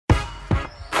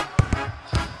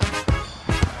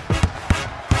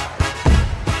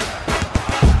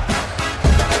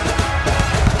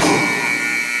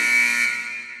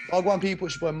One people,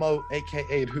 it's your boy Mo,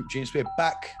 aka the Hoop Genius. We're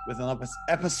back with another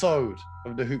episode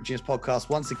of the Hoop Genius podcast.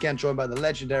 Once again, joined by the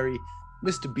legendary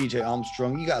Mr. BJ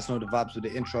Armstrong. You guys know the vibes with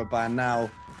the intro by now.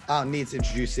 I don't need to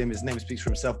introduce him. His name speaks for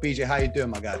himself. BJ, how you doing,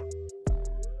 my guy?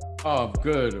 Oh, I'm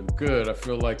good. I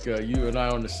feel like you and I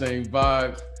are on the same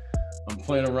vibe. I'm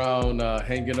playing around,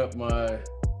 hanging up my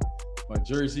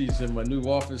jerseys in my new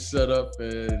office setup,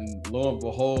 and lo and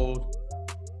behold,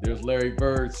 there's Larry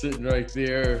Bird sitting right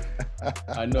there.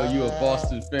 I know you're a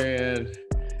Boston fan,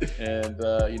 and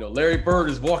Larry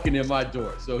Bird is walking in my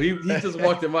door. So he just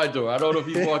walked in my door. I don't know if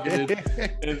he's walking in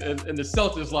the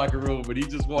Celtics locker room, but he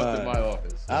just walked in my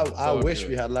office. So I wish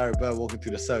we had Larry Bird walking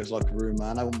through the Celtics locker room,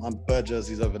 man. I'm Bird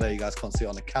jerseys over there. You guys can't see it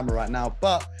on the camera right now,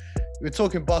 but we're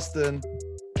talking Boston.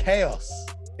 Chaos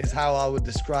is how I would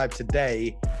describe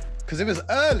today, because it was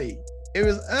early. It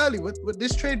was early.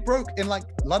 This trade broke in like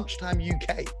lunchtime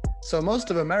UK. So most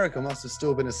of America must have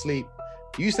still been asleep.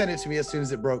 You sent it to me as soon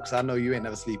as it broke, so I know you ain't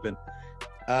never sleeping.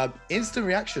 Instant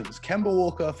reactions. Kemba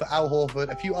Walker for Al Horford.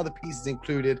 A few other pieces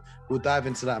included. We'll dive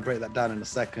into that and break that down in a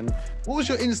second. What was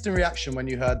your instant reaction when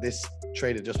you heard this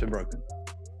trade had just been broken?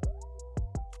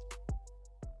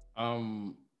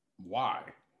 Why?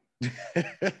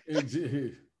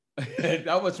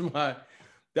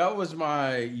 That was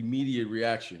my immediate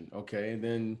reaction. Okay. And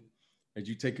then as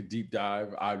you take a deep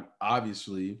dive,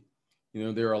 obviously,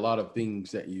 there are a lot of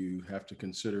things that you have to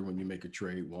consider when you make a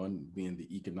trade. One being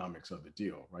the economics of the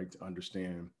deal, right? To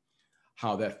understand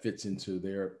how that fits into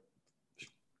their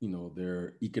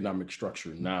economic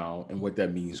structure now and what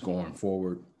that means going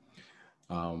forward.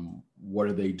 What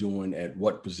are they doing at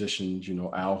what positions?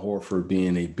 Al Horford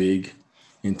being a big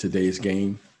in today's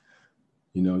game.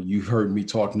 You've heard me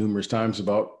talk numerous times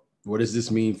about what does this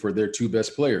mean for their two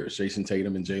best players, Jason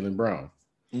Tatum and Jaylen Brown.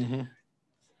 Mm-hmm.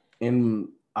 And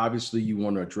obviously you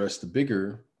want to address the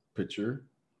bigger picture,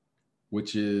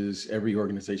 which is every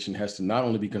organization has to not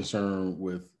only be concerned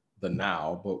with the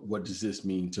now, but what does this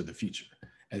mean to the future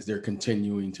as they're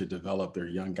continuing to develop their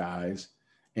young guys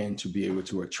and to be able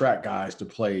to attract guys to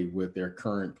play with their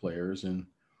current players and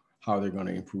how they're going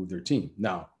to improve their team.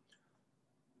 Now,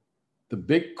 the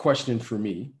big question for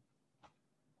me,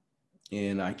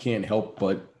 and I can't help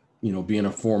but, being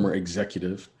a former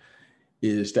executive,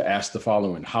 is to ask the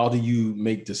following: how do you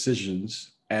make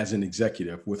decisions as an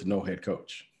executive with no head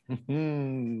coach?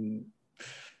 Because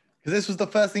this was the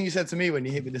first thing you said to me when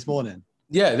you hit me this morning.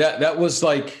 Yeah, that was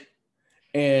like,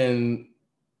 and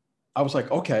I was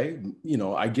like, okay,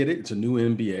 I get it. It's a new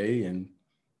NBA and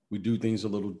we do things a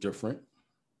little different.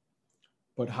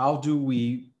 But how do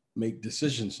we make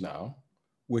decisions now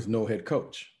with no head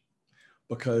coach?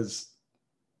 Because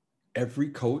every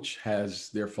coach has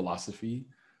their philosophy,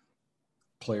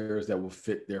 players that will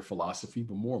fit their philosophy,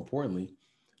 but more importantly,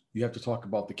 you have to talk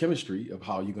about the chemistry of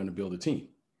how you're going to build a team.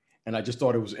 And I just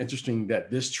thought it was interesting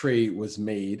that this trade was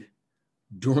made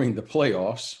during the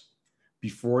playoffs,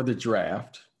 before the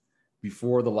draft,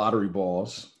 before the lottery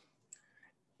balls.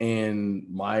 And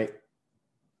my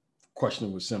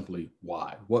question was simply,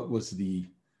 why? What was the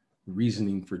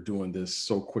reasoning for doing this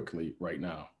so quickly right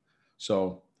now?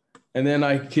 So, and then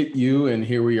I hit you, and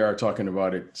here we are talking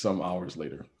about it some hours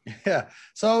later. Yeah.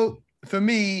 So for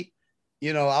me,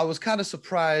 I was kind of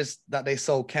surprised that they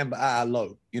sold Kemba at a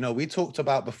low. We talked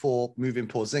about before moving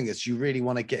Porzingis. You really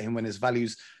want to get him when his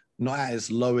value's not at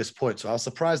his lowest point. So I was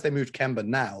surprised they moved Kemba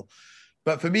now.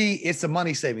 But for me, it's a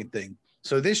money-saving thing.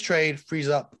 So this trade frees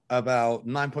up about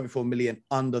 $9.4 million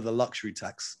under the luxury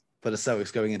tax for the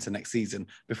Celtics going into next season.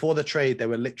 Before the trade, they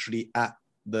were literally on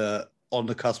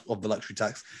the cusp of the luxury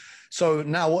tax. So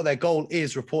now what their goal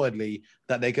is reportedly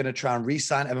that they're going to try and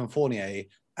re-sign Evan Fournier,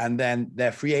 and then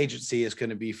their free agency is going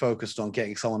to be focused on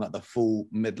getting someone at the full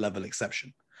mid-level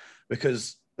exception,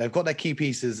 because they've got their key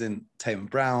pieces in Tatum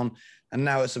Brown, and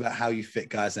now it's about how you fit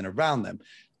guys in around them.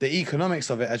 The economics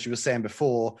of it, as you were saying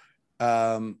before,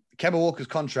 Kemba Walker's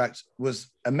contract was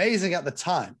amazing at the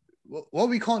time. What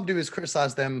we can't do is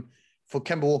criticize them for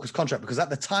Kemba Walker's contract, because at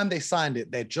the time they signed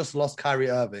it, they just lost Kyrie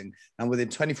Irving. And within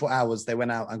 24 hours, they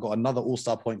went out and got another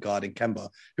all-star point guard in Kemba,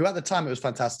 who at the time it was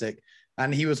fantastic.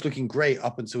 And he was looking great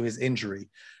up until his injury.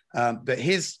 But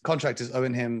his contract is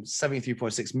owing him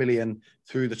 $73.6 million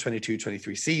through the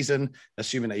 22-23 season,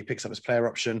 assuming that he picks up his player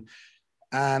option.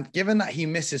 And given that he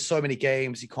misses so many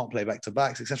games, he can't play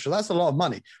back-to-backs, etc., that's a lot of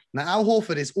money. Now, Al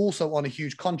Horford is also on a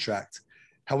huge contract.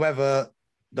 However,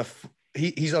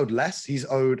 he's owed less. He's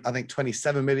owed, I think,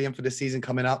 $27 million for this season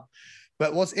coming up.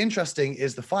 But what's interesting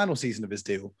is the final season of his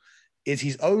deal is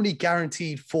he's only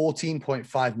guaranteed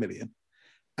 $14.5 million.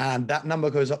 And that number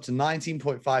goes up to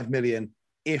 $19.5 million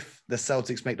if the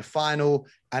Celtics make the final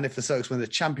and if the Celtics win the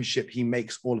championship, he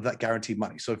makes all of that guaranteed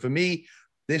money. So for me,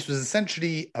 this was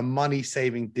essentially a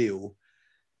money-saving deal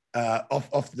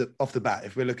off the bat.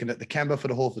 If we're looking at the Kemba for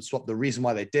the Horford swap, the reason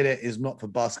why they did it is not for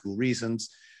basketball reasons,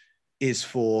 is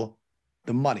for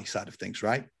the money side of things,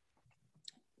 right?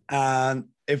 And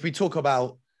if we talk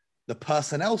about the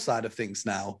personnel side of things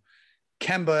now,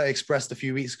 Kemba expressed a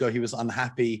few weeks ago he was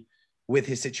unhappy with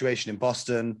his situation in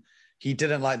Boston. He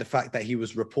didn't like the fact that he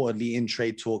was reportedly in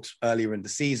trade talks earlier in the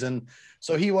season.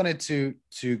 So he wanted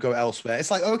to go elsewhere.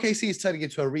 It's like OKC is turning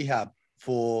into a rehab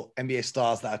for NBA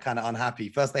stars that are kind of unhappy.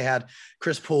 First, they had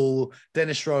Chris Paul,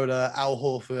 Dennis Schroeder, Al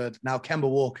Horford, now Kemba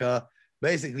Walker.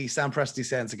 Basically, Sam Presti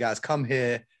saying to guys, come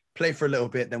here, play for a little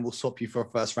bit, then we'll swap you for a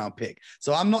first-round pick.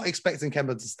 So I'm not expecting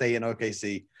Kemba to stay in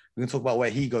OKC. We're going to talk about where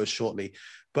he goes shortly.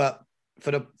 But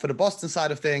for the Boston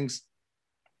side of things,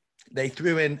 they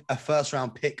threw in a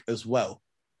first-round pick as well,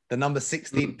 the number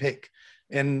 16 pick.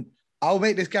 And I'll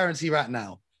make this guarantee right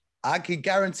now. I can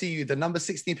guarantee you the number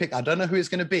 16 pick, I don't know who it's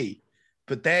going to be,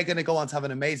 but they're going to go on to have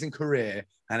an amazing career,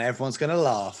 and everyone's going to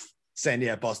laugh, saying,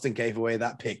 yeah, Boston gave away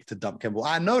that pick to dump Kemba.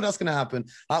 I know that's going to happen.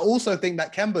 I also think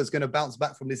that Kemba is going to bounce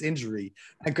back from this injury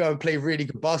and go and play really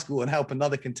good basketball and help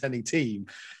another contending team.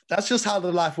 That's just how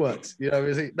the life works. You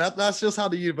know, that's just how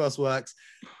the universe works.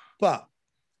 But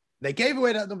they gave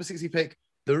away that number 60 pick.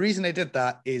 The reason they did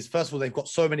that is, first of all, they've got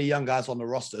so many young guys on the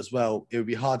roster as well. It would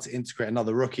be hard to integrate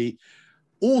another rookie.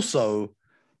 Also,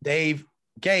 they've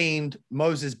gained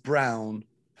Moses Brown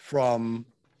from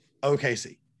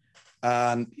OKC.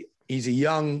 And he's a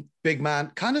young, big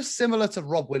man, kind of similar to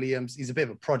Rob Williams. He's a bit of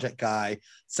a project guy,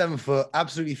 7 foot,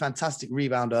 absolutely fantastic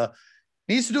rebounder.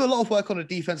 He needs to do a lot of work on the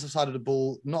defensive side of the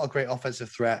ball, not a great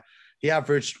offensive threat. He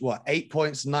averaged, 8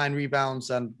 points, 9 rebounds,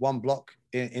 and 1 block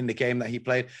in the game that he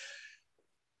played.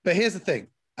 But here's the thing,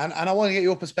 and I want to get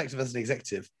your perspective as an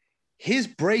executive. His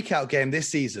breakout game this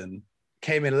season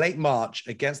came in late March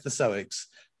against the Celtics,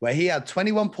 where he had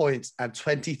 21 points and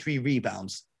 23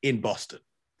 rebounds in Boston.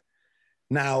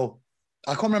 Now,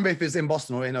 I can't remember if it was in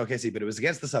Boston or in OKC, but it was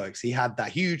against the Celtics. He had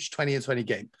that huge 20-20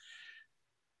 game.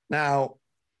 Now,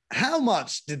 how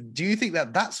much do you think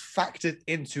that that's factored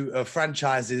into a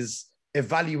franchise's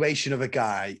evaluation of a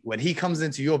guy when he comes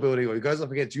into your building or he goes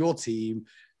up against your team?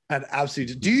 And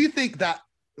absolutely, do you think that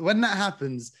when that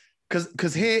happens,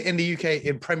 because here in the UK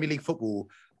in Premier League football,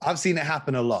 I've seen it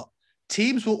happen a lot.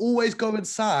 Teams will always go and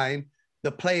sign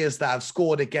the players that have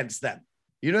scored against them.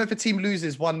 You know, if a team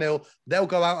loses 1-0, they'll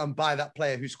go out and buy that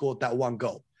player who scored that 1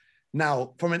 goal.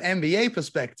 Now, from an NBA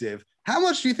perspective, how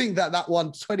much do you think that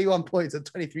 21 points and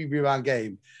 23 rebound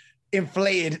game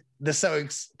inflated the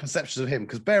Celtics' perceptions of him?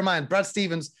 Because bear in mind, Brad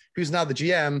Stevens, who's now the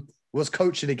GM, was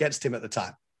coaching against him at the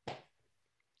time.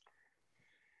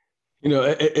 You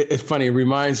know, it's funny. It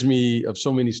reminds me of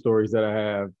so many stories that I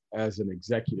have as an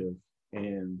executive.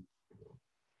 And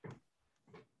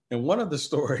one of the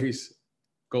stories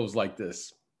goes like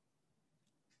this.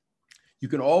 You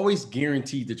can always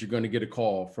guarantee that you're going to get a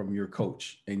call from your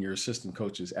coach and your assistant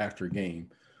coaches after a game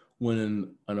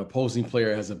when an opposing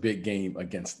player has a big game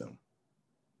against them.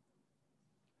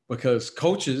 Because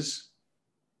coaches,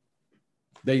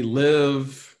 they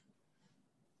live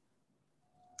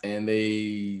and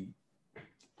they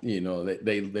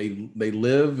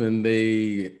live and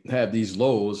they have these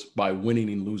lows by winning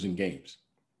and losing games.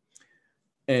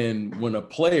 And when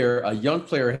a young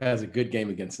player has a good game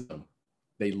against them,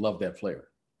 they love that player.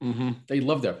 Mm-hmm. They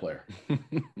love that player.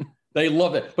 They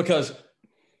love it because,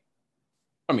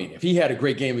 I mean, if he had a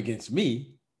great game against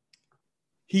me,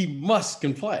 he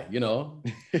can play, you know?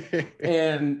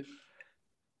 and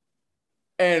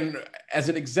as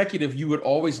an executive, you would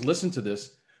always listen to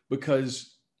this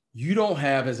because you don't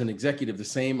have, as an executive, the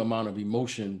same amount of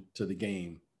emotion to the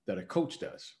game that a coach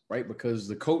does, right? Because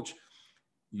the coach,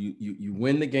 you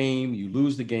win the game, you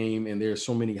lose the game, and there's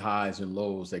so many highs and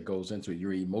lows that goes into it.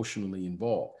 You're emotionally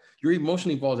involved. You're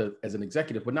emotionally involved as an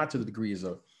executive, but not to the degree as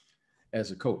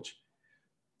a coach.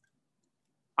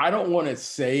 I don't want to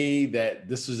say that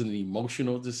this is an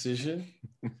emotional decision,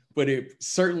 but it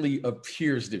certainly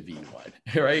appears to be one,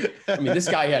 right? I mean, this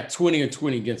guy had 20 and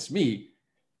 20 against me.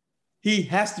 He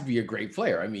has to be a great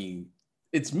player. I mean,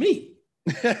 it's me.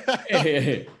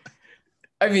 I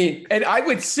mean, and I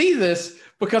would see this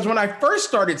because when I first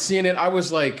started seeing it, I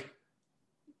was like,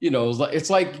 you know, it's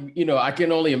like, you know, I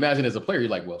can only imagine as a player, you're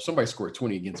like, well, if somebody scored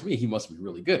 20 against me, he must be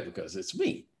really good because it's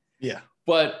me. Yeah.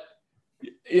 But,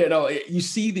 you know, you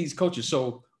see these coaches.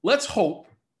 So let's hope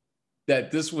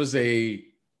that this was a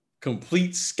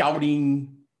complete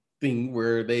scouting thing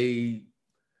where they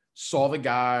saw the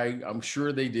guy. I'm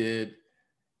sure they did.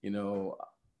 You know,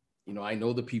 I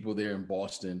know the people there in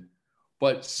Boston,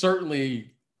 but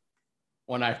certainly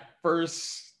when I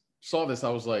first saw this, I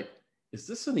was like, is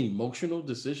this an emotional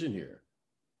decision here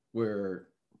where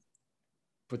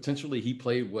potentially he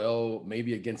played well,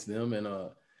 maybe against them in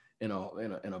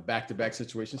a back-to-back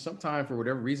situation? Sometime for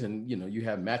whatever reason, you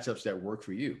have matchups that work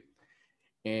for you.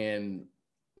 And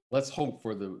let's hope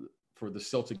for the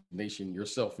Celtic Nation,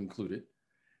 yourself included,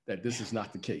 that this is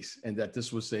not the case and that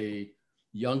this was a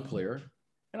young player.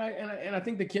 And I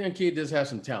think the kid does have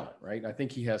some talent, right? I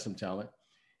think he has some talent.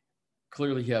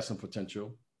 Clearly he has some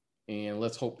potential, and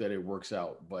let's hope that it works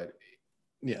out. But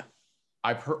yeah,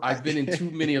 I've been in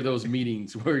too many of those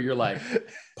meetings where you're like,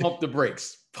 pump the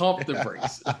brakes.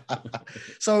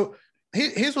 So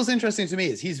here's what's interesting to me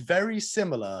is he's very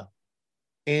similar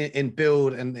in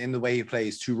build and in the way he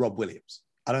plays to Rob Williams.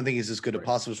 I don't think he's as good a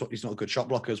passer. He's not a good shot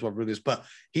blocker as Rob Williams, but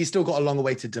he's still got a long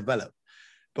way to develop.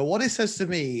 But what it says to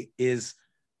me is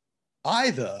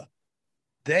either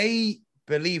they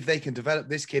believe they can develop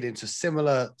this kid into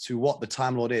similar to what the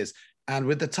Time Lord is. And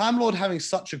with the Time Lord having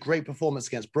such a great performance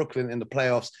against Brooklyn in the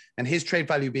playoffs and his trade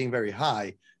value being very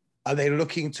high, are they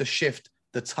looking to shift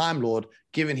the Time Lord,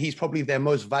 given he's probably their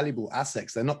most valuable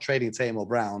assets? They're not trading Tatum or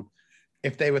Brown.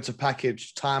 If they were to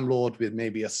package Time Lord with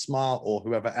maybe a Smart or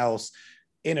whoever else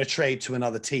in a trade to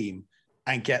another team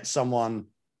and get someone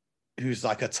who's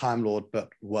like a Time Lord, but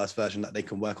worse version that they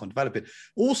can work on developing.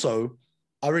 Also,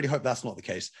 I really hope that's not the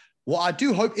case. What I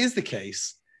do hope is the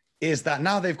case is that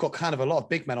now they've got kind of a lot of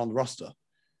big men on the roster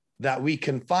that we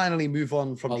can finally move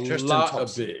on from Tristan Thompson.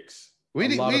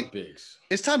 A lot of bigs.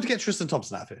 It's time to get Tristan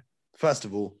Thompson out of here. First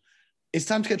of all, it's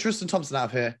time to get Tristan Thompson out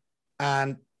of here.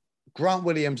 And Grant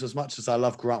Williams, as much as I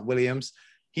love Grant Williams,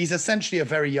 he's essentially a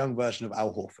very young version of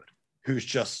Al Horford, who's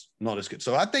just not as good.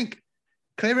 So I think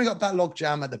clearing up that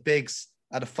logjam at the bigs,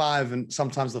 at the 5 and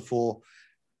sometimes the 4,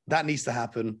 that needs to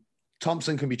happen.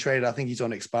 Thompson can be traded. I think he's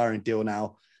on an expiring deal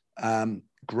now.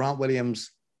 Grant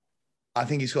Williams, I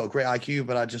think he's got a great IQ,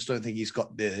 but I just don't think he's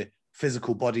got the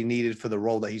physical body needed for the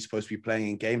role that he's supposed to be playing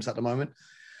in games at the moment.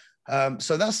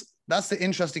 So that's the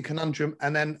interesting conundrum.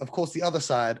 And then, of course, the other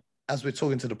side, as we're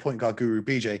talking to the point guard guru,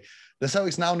 BJ, the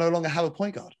Celtics now no longer have a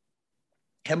point guard.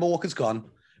 Kemba Walker's gone.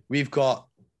 We've got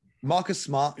Marcus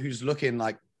Smart, who's looking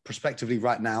like prospectively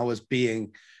right now as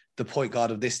being the point guard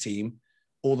of this team.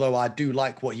 Although I do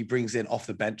like what he brings in off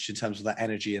the bench in terms of that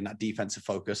energy and that defensive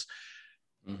focus.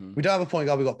 Mm-hmm. We don't have a point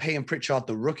guard. We've got Peyton Pritchard,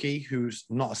 the rookie, who's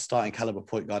not a starting caliber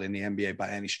point guard in the NBA by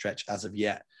any stretch as of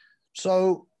yet.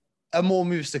 So more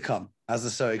moves to come as the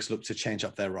Celtics look to change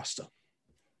up their roster.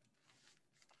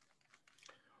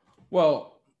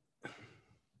 Well,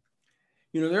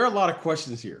 there are a lot of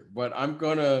questions here, but I'm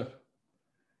going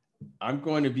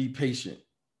to be patient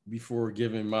before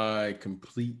giving my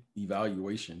complete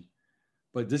evaluation.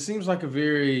 But this seems like a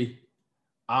very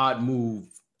odd move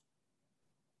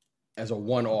as a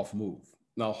one-off move.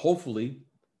 Now, hopefully,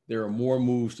 there are more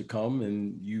moves to come,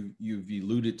 and you've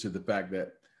alluded to the fact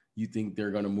that you think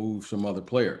they're going to move some other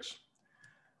players.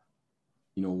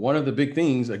 One of the big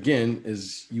things, again,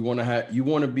 is you want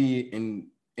to be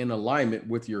in alignment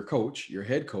with your coach, your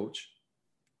head coach,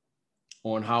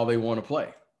 on how they want to play.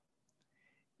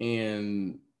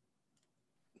 And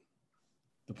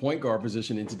the point guard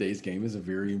position in today's game is a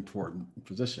very important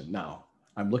position. Now,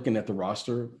 I'm looking at the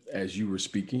roster as you were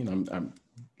speaking. I'm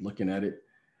looking at it.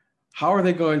 How are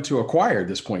they going to acquire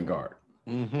this point guard?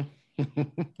 Mm-hmm.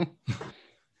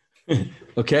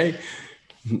 Okay.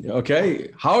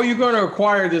 How are you going to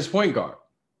acquire this point guard?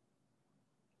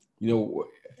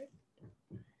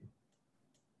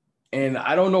 And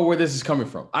I don't know where this is coming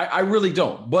from. I really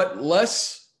don't. But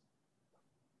let's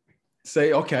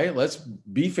say, okay, let's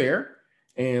be fair.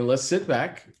 And let's sit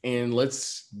back and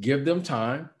let's give them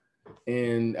time.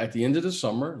 And at the end of the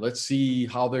summer, let's see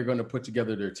how they're going to put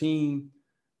together their team,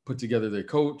 put together their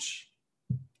coach,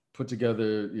 put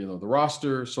together, the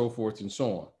roster, so forth and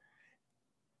so on.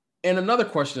 And another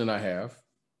question I have,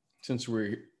 since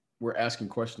we're asking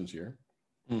questions here,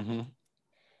 mm-hmm.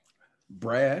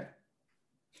 Brad,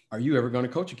 are you ever going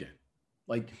to coach again?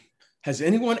 Like, has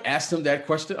anyone asked him that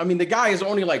question? I mean, the guy is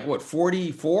only like,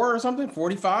 44 or something,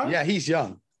 45? Yeah, he's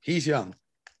young.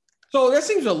 So that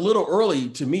seems a little early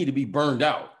to me to be burned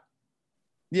out.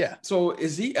 Yeah. So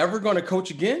is he ever going to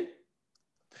coach again?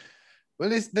 Well,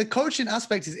 the coaching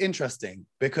aspect is interesting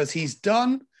because he's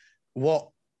done what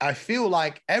I feel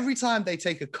like every time they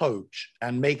take a coach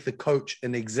and make the coach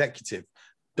an executive.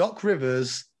 Doc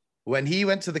Rivers, when he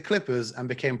went to the Clippers and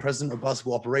became president of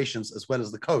basketball operations as well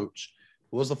as the coach,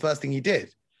 what was the first thing he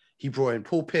did? He brought in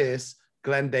Paul Pierce,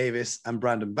 Glenn Davis, and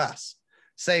Brandon Bass.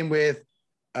 Same with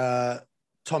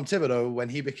Tom Thibodeau when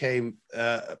he became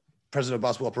president of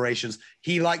basketball operations,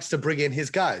 he likes to bring in his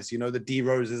guys, the D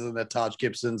Roses and the Taj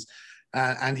Gibsons.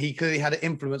 And he clearly had an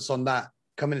influence on that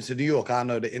coming into New York. I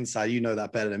know the inside, you know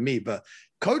that better than me, but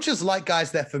coaches like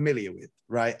guys they're familiar with,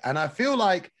 right? And I feel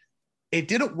like it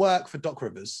didn't work for Doc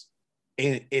Rivers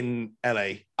in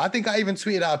LA. I think I even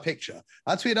tweeted out a picture.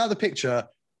 I tweeted out the picture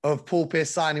of Paul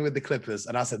Pierce signing with the Clippers.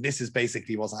 And I said, this is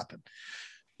basically what's happened.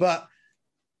 But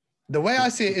the way I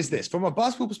see it is this, from a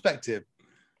basketball perspective,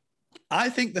 I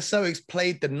think the Celtics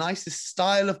played the nicest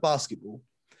style of basketball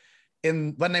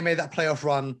when they made that playoff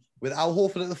run with Al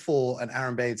Horford at the 4 and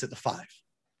Aaron Baines at the 5.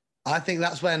 I think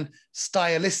that's when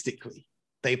stylistically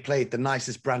they played the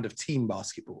nicest brand of team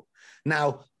basketball.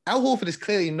 Now, Al Horford is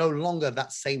clearly no longer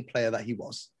that same player that he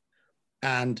was.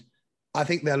 And I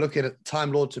think they're looking at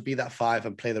Time Lord to be that 5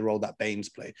 and play the role that Baines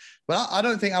played. But I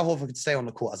don't think Al Horford could stay on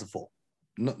the court as a 4.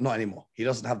 Not anymore. He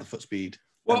doesn't have the foot speed.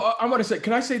 Well, I'm going to say,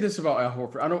 can I say this about Al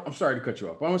Horford? I'm sorry to cut you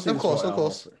off, but I'm going to say this about Al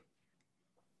Horford.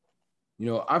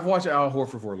 I've watched Al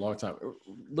Horford for a long time,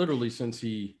 literally since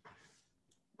he,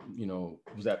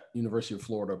 was at University of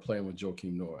Florida playing with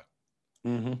Joakim Noah.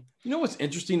 Mm-hmm. You know what's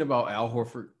interesting about Al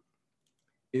Horford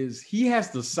is he has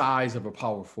the size of a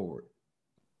power forward.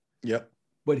 Yep.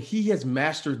 But he has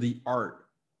mastered the art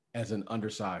as an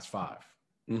undersized 5.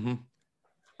 Mm-hmm.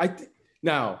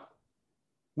 Now,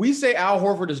 we say Al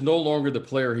Horford is no longer the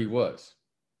player he was.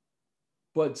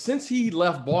 But since he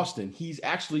left Boston, he's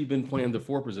actually been playing the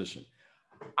 4 position.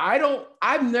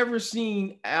 I've never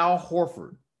seen Al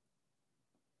Horford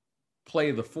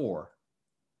play the 4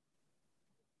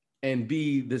 and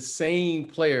be the same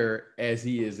player as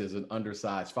he is as an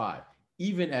undersized 5,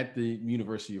 even at the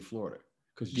University of Florida.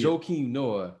 Because Joakim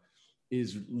Noah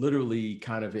is literally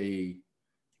kind of he's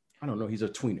a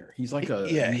tweener. He's like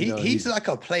he's like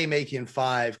a playmaking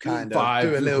 5 kind of.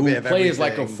 Do a little bit of plays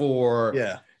everything. Like a 4.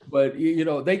 Yeah. But,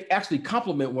 they actually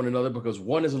complement one another because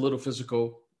one is a little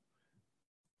physical.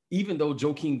 Even though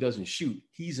Joakim doesn't shoot,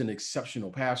 he's an exceptional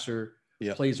passer,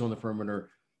 plays on the perimeter.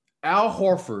 Al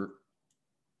Horford,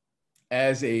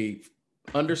 as a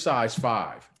undersized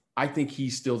 5, I think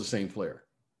he's still the same player.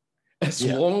 As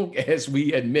long as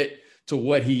we admit to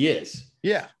what he is.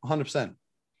 Yeah, 100%.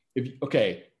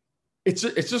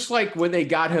 It's just like when they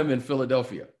got him in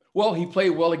Philadelphia. Well, he played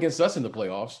well against us in the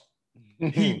playoffs.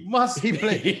 He must. He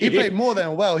played more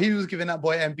than well. He was giving that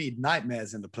boy Embiid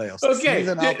nightmares in the playoffs.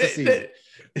 Season after season.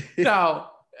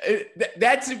 Now,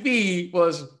 that to me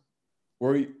was,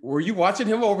 were you watching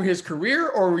him over his career,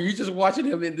 or were you just watching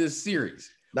him in this series?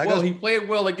 He played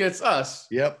well against us.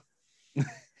 Yep.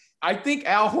 I think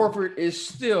Al Horford is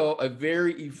still a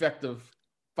very effective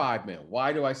 5-man.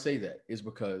 Why do I say that? Is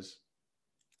because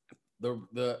for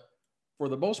the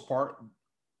most part,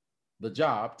 the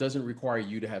job doesn't require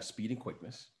you to have speed and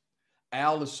quickness.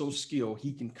 Al is so skilled,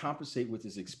 he can compensate with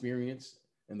his experience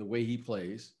and the way he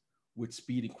plays with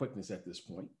speed and quickness at this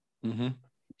point. Mm-hmm.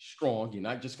 Strong. You're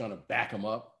not just going to back him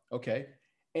up. Okay.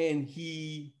 And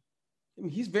he's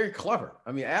very clever.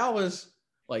 I mean, Al is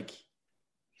like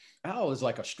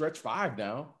a stretch 5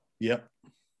 now. Yep.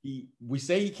 We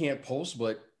say he can't post,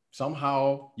 but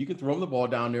somehow you can throw him the ball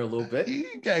down there a little bit. You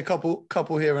can get a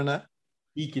couple here and there.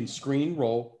 He can screen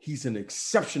roll. He's an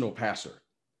exceptional passer.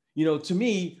 To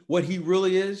me, what he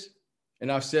really is,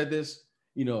 and I've said this,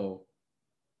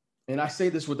 and I say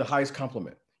this with the highest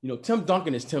compliment. Tim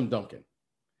Duncan is Tim Duncan,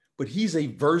 but he's a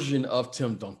version of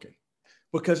Tim Duncan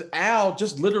because Al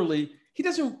just literally, he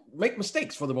doesn't make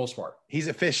mistakes for the most part. He's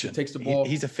efficient. He takes the ball.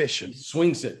 He's efficient. He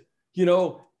swings it.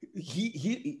 You're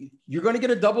going to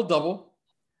get a double-double.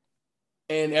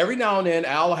 And every now and then,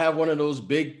 Al will have one of those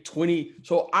big 20.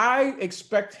 So I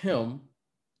expect him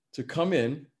to come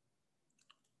in.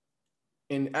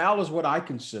 And Al is what I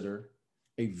consider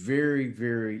a very,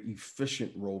 very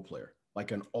efficient role player,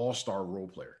 like an all-star role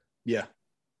player. Yeah,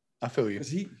 I feel you.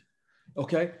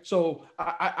 So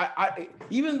I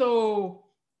even though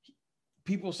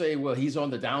people say, well, he's on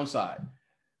the downside,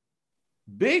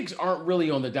 bigs aren't really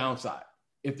on the downside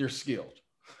if they're skilled.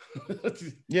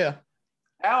 Yeah.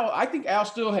 I think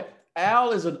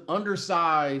Al is an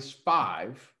undersized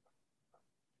 5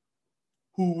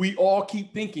 who we all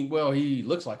keep thinking, well, he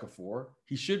looks like a 4.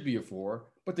 He should be a 4.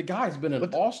 But the guy's been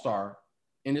an all-star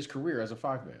in his career as a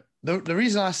 5-man. The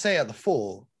reason I say at the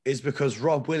 4 is because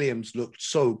Rob Williams looked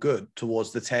so good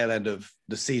towards the tail end of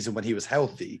the season when he was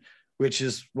healthy, which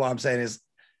is what I'm saying is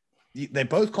they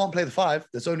both can't play the 5.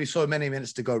 There's only so many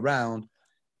minutes to go round.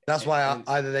 That's why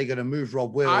either they're going to move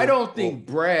Rob Williams. I don't think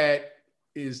Brad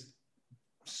is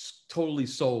totally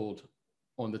sold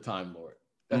on the Time Lord.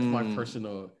 That's my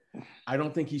personal. I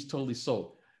don't think he's totally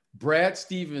sold. Brad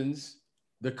Stevens,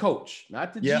 the coach,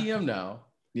 not the GM now.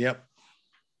 Yep.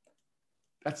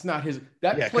 That's not his.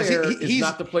 That Yeah, player is he's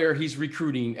not the player he's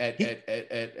recruiting at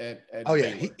oh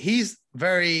yeah, Baylor. he's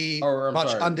very I'm much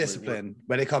sorry, undisciplined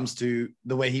when it comes to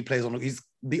the way he plays on. He's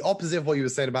the opposite of what you were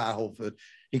saying about Al Horford.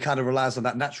 He kind of relies on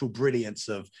that natural brilliance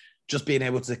of just being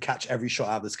able to catch every shot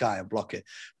out of the sky and block it.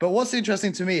 But what's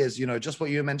interesting to me is, you know, just what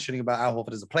you were mentioning about Al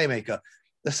Horford as a playmaker.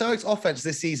 The Celtics offense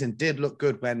this season did look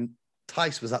good when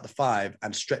Tice was at the 5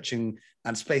 and stretching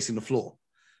and spacing the floor.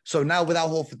 So now with Al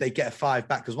Horford, they get a 5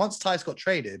 back because once Tice got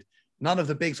traded, none of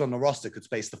the bigs on the roster could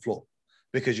space the floor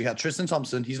because you had Tristan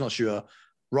Thompson, he's not sure.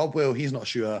 Rob Will, he's not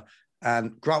sure.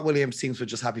 And Grant Williams teams were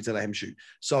just happy to let him shoot.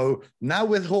 So now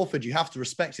with Horford, you have to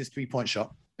respect his 3-point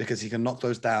shot because he can knock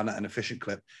those down at an efficient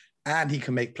clip and he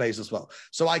can make plays as well.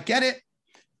 So I get it,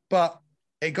 but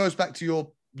it goes back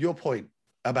to your point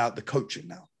about the coaching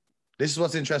now. This is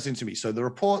what's interesting to me. So the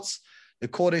reports,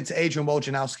 according to Adrian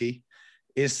Wojnarowski,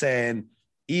 is saying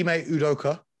Ime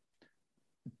Udoka,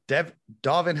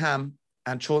 Darvin Ham,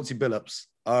 and Chauncey Billups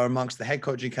are amongst the head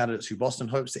coaching candidates who Boston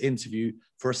hopes to interview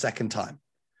for a second time.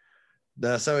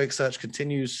 The Celtics search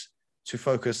continues to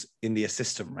focus in the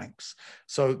assistant ranks.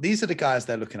 So these are the guys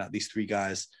they're looking at, these 3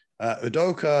 guys.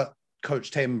 Udoka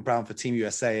coached Tatum Brown for Team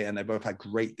USA, and they both had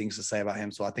great things to say about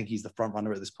him. So I think he's the front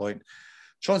runner at this point.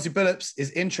 Chauncey Billups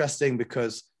is interesting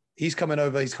because he's coming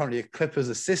over. He's currently a Clippers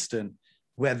assistant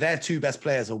where their 2 best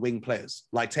players are wing players.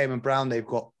 Like Tatum Brown, they've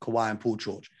got Kawhi and Paul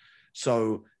George.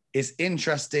 So it's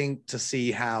interesting to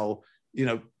see how, you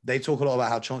know, they talk a lot about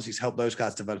how Chauncey's helped those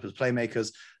guys develop as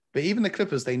playmakers. But even the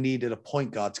Clippers, they needed a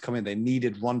point guard to come in. They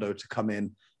needed Rondo to come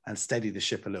in and steady the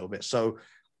ship a little bit. So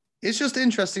it's just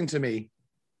interesting to me,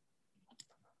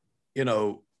 you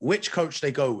know, which coach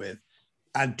they go with.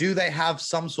 And do they have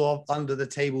some sort of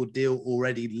under-the-table deal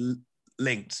already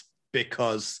linked?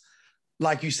 Because,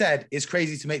 like you said, it's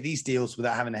crazy to make these deals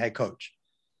without having a head coach.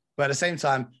 But at the same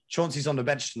time, Chauncey's on the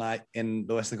bench tonight in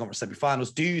the Western Conference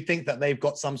semifinals. Do you think that they've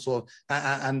got some sort of,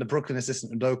 and the Brooklyn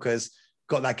assistant Udoka has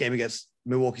got that game against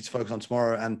Milwaukee to focus on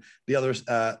tomorrow, and the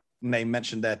other name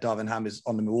mentioned there, Darvin Ham, is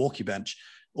on the Milwaukee bench.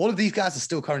 All of these guys are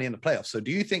still currently in the playoffs. So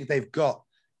do you think they've got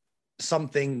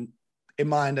something in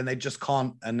mind and they just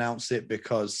can't announce it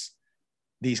because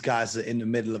these guys are in the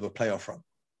middle of a playoff run?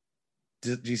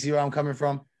 Do you see where I'm coming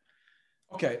from?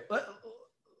 Okay,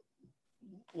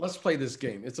 let's play this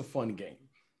game. It's a fun game,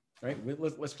 right?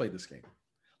 Let's play this game.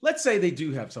 Let's say they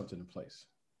do have something in place.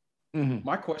 Mm-hmm.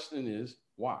 My question is,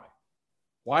 why?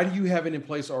 Why do you have it in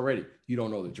place already? You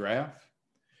don't know the draft.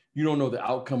 You don't know the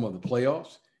outcome of the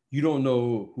playoffs. You don't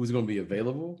know who's going to be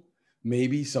available.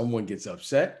 Maybe someone gets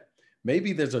upset.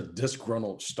 Maybe there's a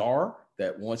disgruntled star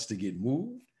that wants to get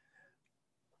moved.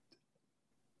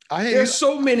 There's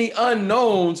so many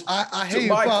unknowns. I hear you,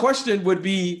 my question would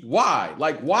be why?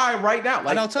 Like, why right now? Like,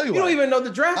 and I'll tell you why. You don't even know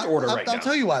the draft order right now. I'll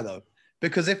tell you why, though.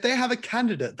 Because if they have a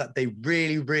candidate that they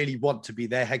really, really want to be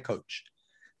their head coach,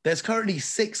 there's currently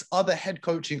 6 other head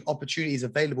coaching opportunities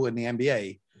available in the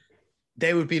NBA.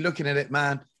 They would be looking at it,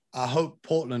 man, I hope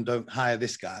Portland don't hire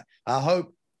this guy. I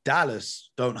hope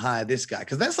Dallas don't hire this guy.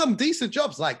 Because there's some decent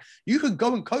jobs. Like, you can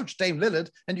go and coach Dame Lillard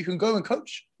and you can go and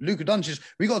coach Luka Doncic.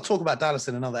 We got to talk about Dallas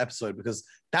in another episode because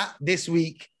that this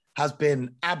week has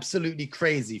been absolutely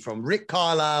crazy, from Rick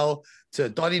Carlisle to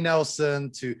Donnie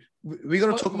Nelson to we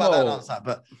got to talk about that another time.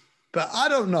 But I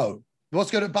don't know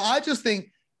what's going to, but I just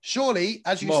think, surely,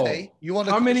 as you say, you want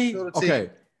to. How many?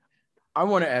 Okay, I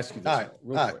want to ask you this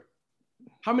real quick.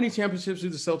 How many championships do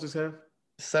the Celtics have?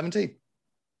 17.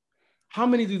 How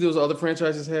many do those other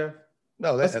franchises have?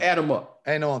 No, let's add them up.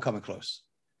 Ain't no one coming close.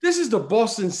 This is the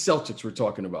Boston Celtics we're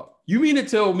talking about. You mean to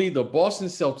tell me the Boston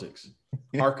Celtics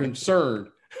are concerned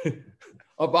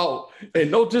about, and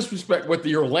no disrespect, what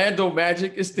the Orlando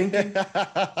Magic is thinking?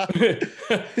 I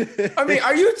mean,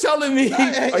 are you telling me?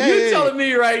 Telling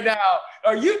me right now?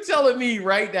 Are you telling me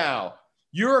right now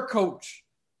you're a coach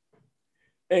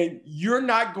and you're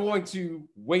not going to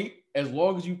wait as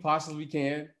long as you possibly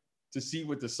can to see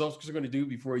what the Celtics are going to do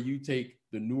before you take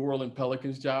the New Orleans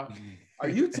Pelicans job? Are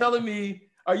you telling me?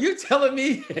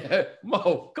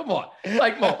 Mo, come on.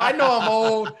 Like, Mo, I know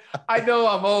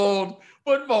I'm old,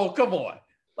 but Mo, come on.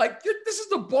 Like, this is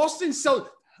the Boston Celtics.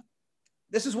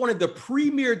 This is one of the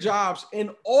premier jobs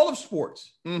in all of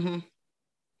sports. Mm-hmm.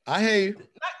 I hear you.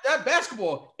 Not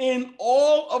basketball, in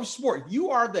all of sport. You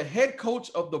are the head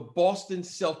coach of the Boston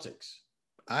Celtics.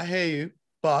 I hear you,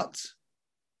 but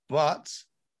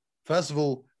first of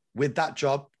all, with that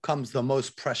job comes the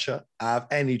most pressure out of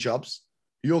any jobs.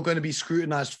 You're going to be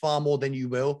scrutinized far more than you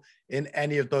will in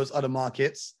any of those other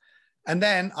markets. And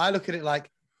then I look at it like,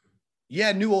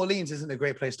 yeah, New Orleans isn't a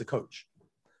great place to coach,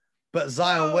 but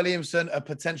Zion Williamson, a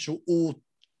potential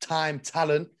all-time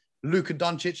talent, Luka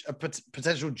Doncic, a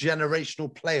potential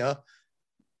generational player.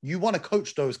 You want to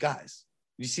coach those guys.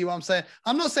 You see what I'm saying?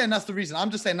 I'm not saying that's the reason.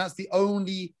 I'm just saying that's the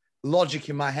only logic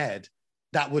in my head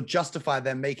that would justify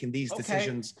them making these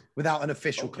decisions without an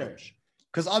official coach.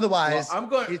 Because otherwise,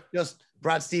 it's just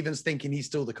Brad Stevens thinking he's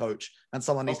still the coach, and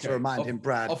someone needs to remind him,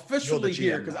 Brad, officially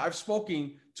here, because I've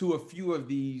spoken to a few of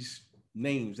these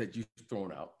names that you've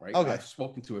thrown out, right? Okay. I've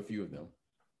spoken to a few of them.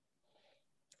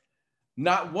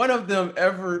 Not one of them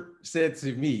ever said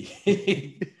to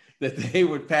me that they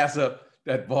would pass up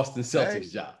that Boston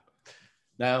Celtics job.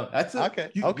 Now, that's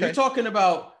you're talking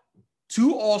about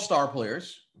 2 all-star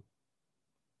players,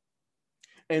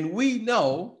 and we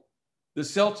know the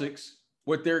Celtics,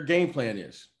 what their game plan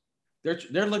is.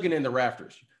 They're looking in the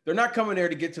rafters. They're not coming there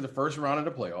to get to the first round of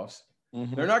the playoffs.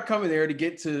 Mm-hmm. They're not coming there to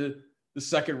get to the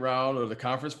second round or the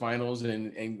conference finals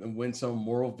and win some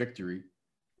moral victory.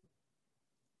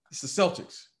 It's the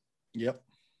Celtics. Yep.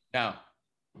 Now,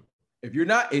 if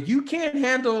you can't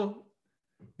handle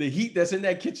the heat that's in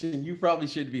that kitchen, you probably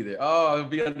shouldn't be there. Oh, it'll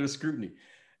be under scrutiny.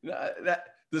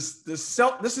 This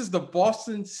is the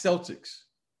Boston Celtics.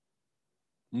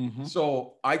 Mm-hmm.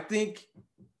 So I think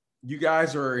you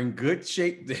guys are in good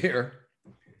shape there.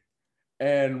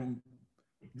 And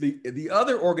the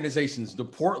other organizations, the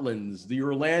Portlands, the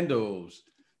Orlandos,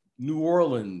 New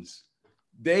Orleans,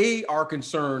 they are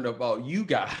concerned about you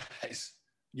guys.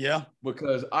 Yeah.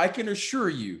 Because I can assure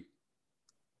you,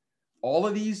 all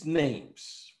of these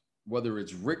names, whether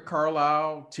it's Rick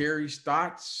Carlisle, Terry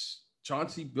Stotts,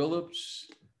 Chauncey Billups,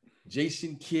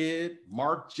 Jason Kidd,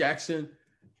 Mark Jackson,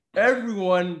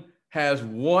 everyone has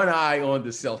one eye on the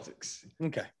Celtics.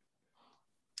 Okay.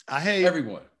 I hate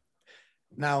everyone.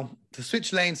 Now, to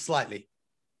switch lanes slightly,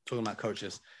 talking about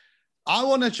coaches, I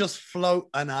want to just float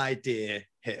an idea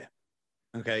here.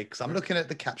 Okay. Because I'm looking at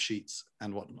the cap sheets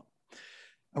and whatnot.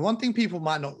 And one thing people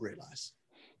might not realize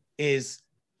is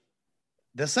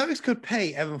the Celtics could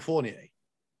pay Evan Fournier,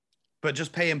 but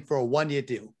just pay him for a 1-year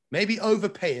deal. Maybe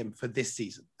overpay him for this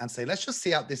season and say, let's just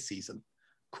see out this season.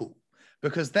 Cool.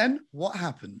 Because then what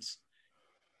happens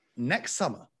next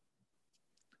summer,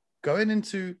 going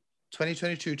into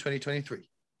 2022, 2023,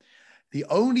 the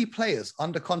only players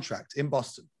under contract in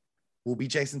Boston will be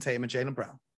Jason Tatum and Jaylen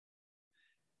Brown.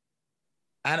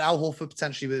 And Al Horford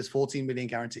potentially with his $14 million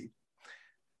guaranteed.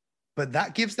 But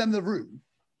that gives them the room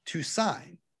to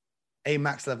sign a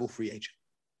max level free agent.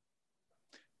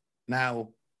 Now,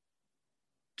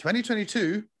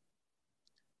 2022,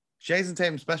 Jason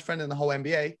Tatum's best friend in the whole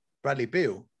NBA, Bradley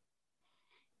Beal,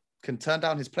 can turn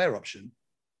down his player option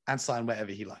and sign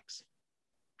wherever he likes.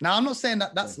 Now, I'm not saying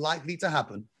that that's likely to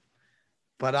happen,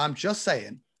 but I'm just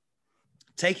saying,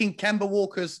 taking Kemba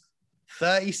Walker's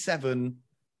 $37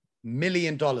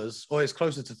 million, or it's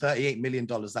closer to $38 million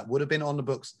that would have been on the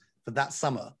books for that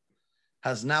summer,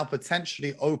 has now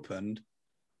potentially opened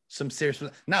some serious.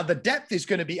 Now, the depth is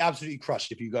going to be absolutely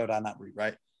crushed if you go down that route,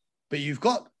 right? But you've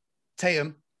got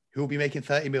Tatum, who will be making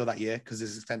 $30 million that year because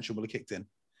his extension will have kicked in.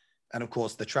 And of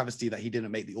course, the travesty that he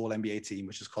didn't make the All-NBA team,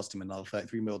 which has cost him another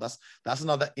 $33 million. That's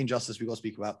another injustice we've got to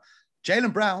speak about.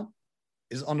 Jaylen Brown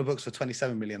is on the books for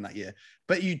 $27 million that year.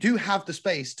 But you do have the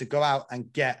space to go out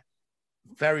and get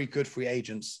very good free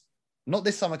agents, not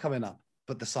this summer coming up,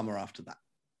 but the summer after that.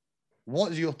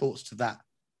 What are your thoughts to that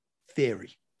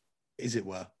theory, as it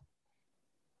were?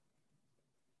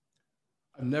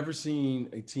 I've never seen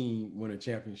a team win a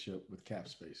championship with cap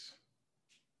space.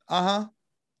 Uh-huh.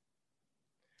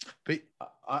 But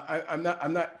I'm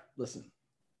not, listen.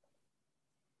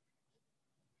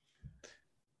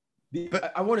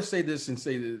 I want to say this and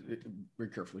say this very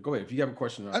carefully. Go ahead. If you have a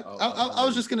question. I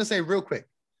was just going to say real quick.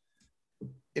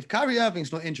 If Kyrie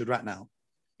Irving's not injured right now,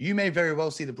 you may very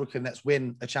well see the Brooklyn Nets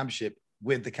win a championship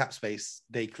with the cap space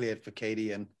they cleared for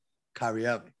KD and Kyrie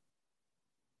Irving.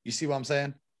 You see what I'm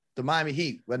saying? The Miami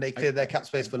Heat, when they cleared their cap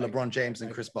space for LeBron James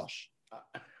and Chris Bosh.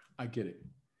 I get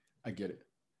it.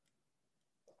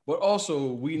 But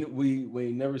also, we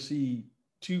never see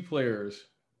 2 players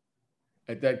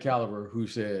at that caliber who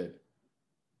said,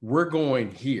 we're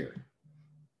going here.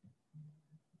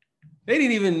 They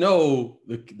didn't even know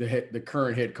the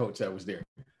current head coach that was there.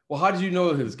 Well, how did you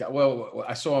know this guy? Well,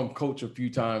 I saw him coach a few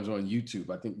times on YouTube,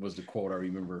 I think was the quote I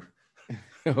remember.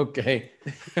 Okay.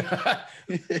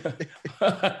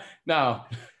 Now.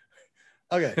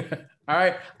 Okay. All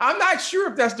right. I'm not sure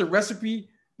if that's the recipe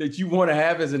that you want to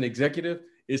have as an executive,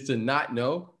 is to not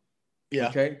know. Yeah.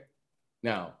 Okay.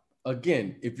 Now,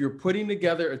 again, if you're putting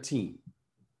together a team,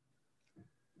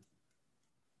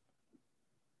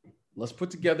 let's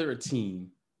put together a team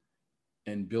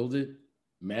and build it,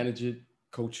 manage it,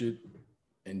 coach it,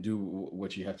 and do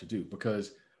what you have to do.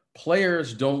 Because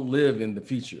players don't live in the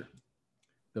future.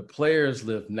 The players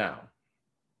live now.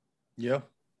 Yeah.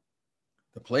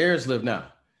 The players live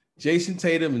now. Jason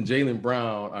Tatum and Jaylen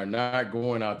Brown are not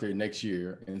going out there next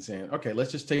year and saying, okay,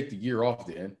 let's just take the year off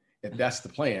then, if that's the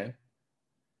plan,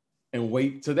 and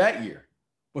wait to that year,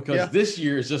 because this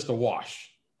year is just a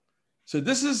wash. So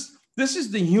this is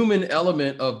the human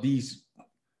element of these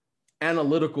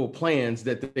analytical plans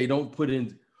that they don't put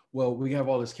in. Well, we have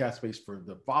all this cap space for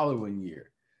the following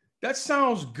year. That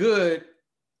sounds good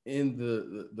in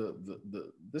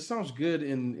this sounds good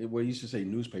in what you used to say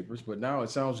newspapers, but now it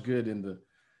sounds good in the,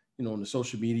 in the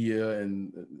social media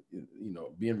and,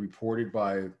 being reported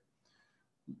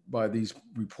by these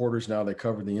reporters now that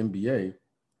cover the NBA.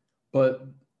 But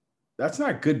that's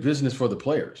not good business for the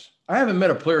players. I haven't met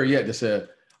a player yet that said,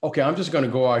 okay, I'm just going to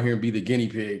go out here and be the guinea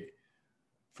pig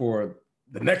for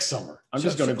the next summer. I'm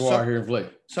just going to go out here and play.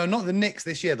 So not the Knicks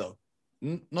this year, though.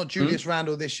 Not Julius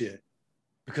Randle this year.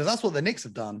 Because that's what the Knicks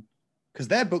have done. Because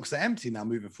their books are empty now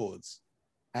moving forwards.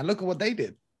 And look at what they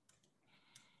did.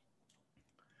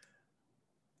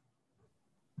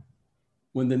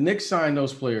 When the Knicks signed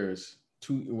those players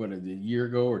a year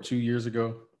ago or 2 years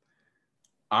ago,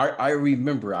 I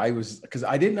remember because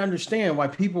I didn't understand why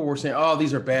people were saying, oh,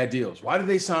 these are bad deals. Why did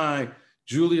they sign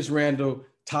Julius Randle,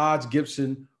 Todd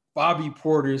Gibson, Bobby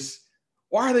Portis?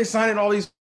 Why are they signing all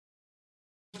these?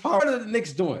 What are the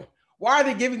Knicks doing? Why are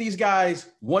they giving these guys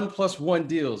 1+1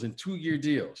 deals and 2-year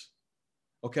deals?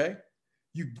 Okay.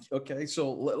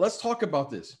 So let's talk about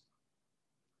this.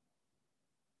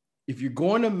 If you're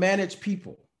going to manage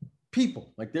people,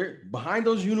 like they're behind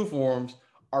those uniforms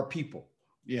are people.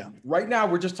 Yeah. Right now,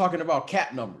 we're just talking about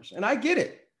cap numbers. And I get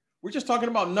it. We're just talking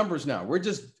about numbers now. We're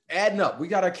just adding up. We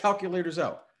got our calculators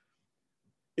out.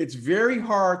 It's very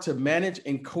hard to manage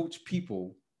and coach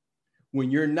people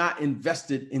when you're not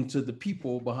invested into the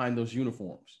people behind those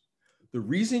uniforms. The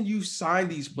reason you sign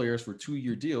these players for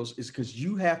 2-year deals is because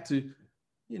you have to,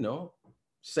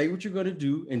 say what you're going to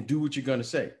do and do what you're going to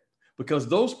say. Because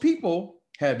those people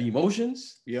have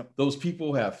emotions. Yep. Those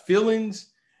people have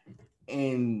feelings.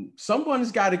 And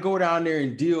someone's got to go down there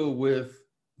and deal with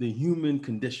the human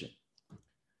condition.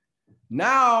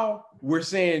 Now we're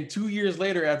saying 2 years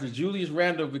later, after Julius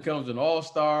Randle becomes an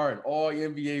all-star and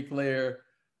all-NBA player,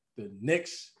 the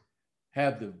Knicks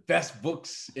have the best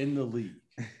books in the league.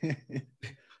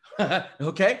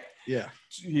 Okay? Yeah.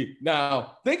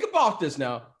 Now, think about this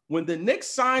now. When the Knicks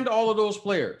signed all of those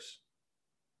players,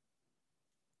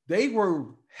 they were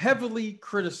heavily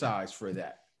criticized for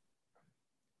that.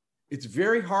 It's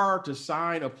very hard to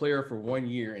sign a player for 1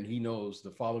 year and he knows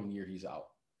the following year he's out.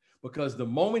 Because the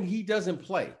moment he doesn't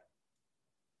play,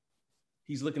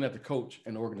 he's looking at the coach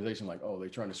and the organization like, oh, they're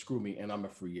trying to screw me and I'm a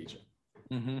free agent.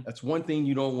 Mm-hmm. That's one thing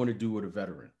you don't want to do with a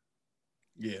veteran.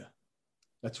 Yeah.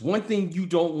 That's one thing you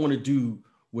don't want to do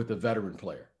with a veteran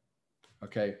player.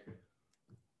 Okay.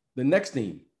 The next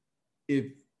thing, if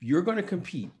you're going to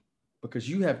compete, because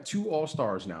you have 2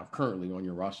 all-stars now currently on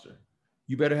your roster,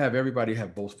 you better have everybody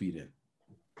have both feet in.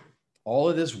 All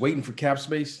of this waiting for cap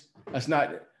space, that's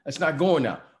not going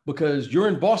now, because you're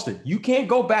in Boston. You can't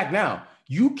go back now.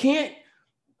 You can't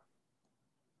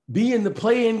be in the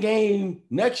play-in game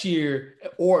next year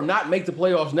or not make the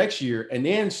playoffs next year and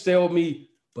then tell me,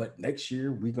 but next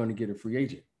year we're going to get a free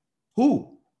agent.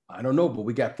 Who? I don't know, but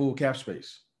we got full cap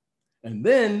space. And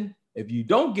then if you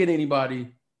don't get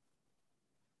anybody,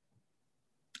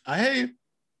 I hate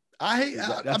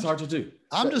that's hard to do.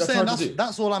 I'm just saying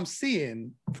that's all I'm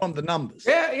seeing from the numbers.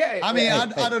 Yeah. I mean,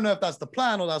 I don't know if that's the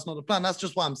plan or that's not the plan. That's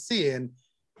just what I'm seeing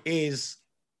is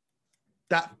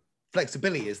that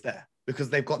flexibility is there because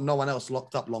they've got no one else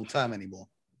locked up long term anymore.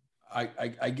 I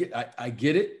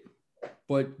get it,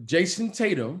 but Jason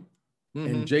Tatum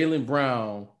and Jaylen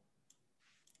Brown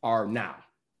are now.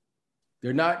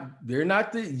 They're not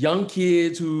the young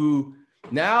kids who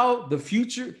now the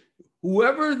future.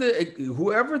 Whoever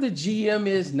the GM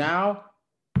is now,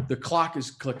 the clock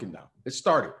is clicking now. It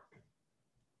started.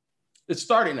 It's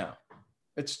starting now.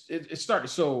 It started.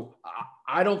 So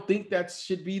I don't think that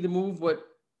should be the move. But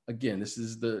again, this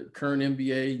is the current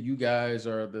NBA. You guys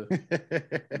are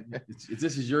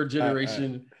this is your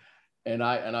generation, and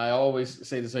I always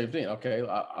say the same thing. Okay,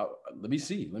 let me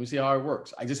see how it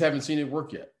works. I just haven't seen it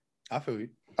work yet. I feel you.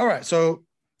 All right, so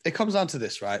it comes down to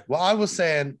this, right? What I was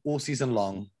saying all season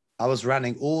long. I was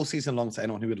ranting all season long to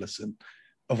anyone who would listen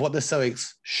of what the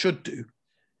Celtics should do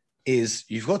is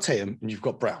you've got Tatum and you've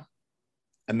got Brown.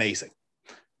 Amazing.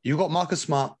 You've got Marcus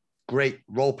Smart, great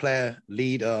role player,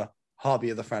 leader, heartbeat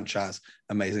of the franchise.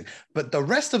 Amazing. But the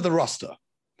rest of the roster,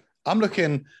 I'm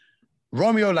looking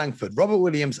Romeo Langford, Robert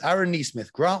Williams, Aaron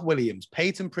Neesmith, Grant Williams,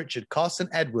 Peyton Pritchard, Carson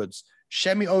Edwards,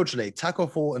 Shemi Ojale, Taco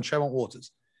Fall, and Tremont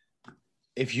Waters.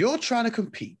 If you're trying to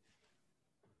compete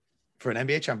for an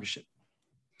NBA championship,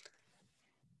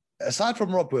 aside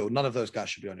from Rob Will, none of those guys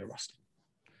should be on your roster.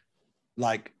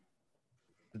 Like,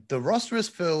 the roster is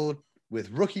filled with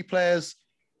rookie players,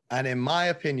 and in my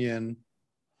opinion,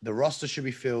 the roster should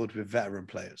be filled with veteran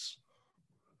players.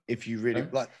 If you really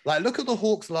like look at the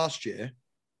Hawks last year.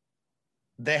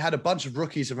 They had a bunch of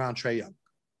rookies around Trae Young.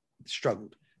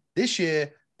 Struggled. This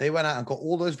year, they went out and got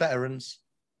all those veterans,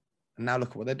 and now look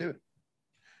at what they're doing.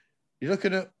 You look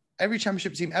at it, every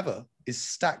championship team ever is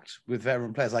stacked with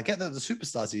veteran players. I get that the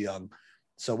superstars are young,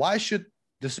 so why should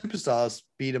the superstars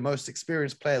be the most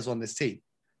experienced players on this team?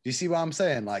 Do you see what I'm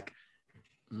saying? Like,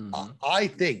 I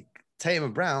think Tatum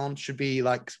and Brown should be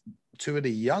like two of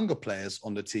the younger players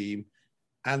on the team,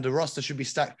 and the roster should be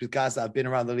stacked with guys that have been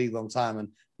around the league a long time and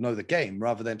know the game,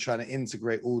 rather than trying to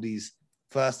integrate all these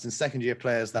first and second year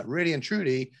players that really and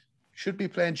truly should be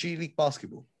playing G League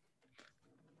basketball.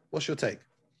 What's your take?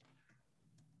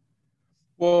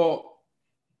 Well,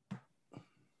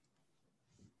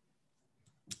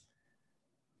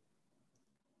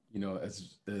 you know,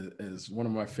 as one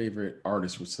of my favorite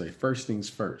artists would say, first things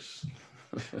first.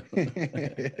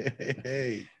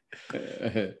 Hey.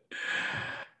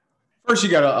 First,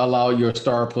 you got to allow your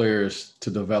star players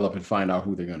to develop and find out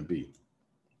who they're going to be.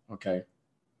 Okay.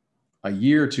 A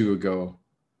year or two ago,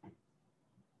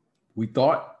 we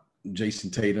thought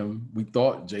Jason Tatum, we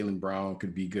thought Jaylen Brown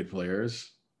could be good players.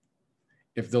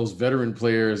 If those veteran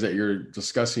players that you're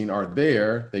discussing are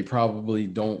there, they probably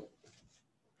don't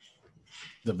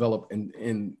develop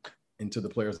into the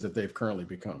players that they've currently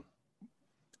become.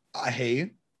 I hear you.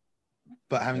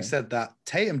 But having said that,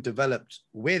 Tatum developed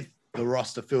with the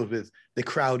roster filled with the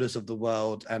Crowders of the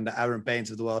world and the Aaron Baines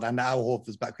of the world and the Al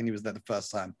Horfords back when he was there the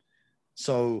first time.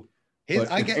 So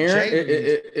I get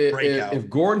breakout. If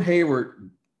Gordon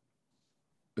Hayward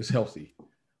is healthy,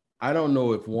 I don't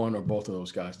know if one or both of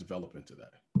those guys develop into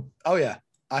that. Oh, yeah.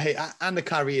 And the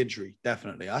Kyrie injury,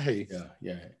 definitely. I hear you.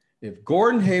 Yeah. If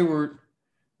Gordon Hayward,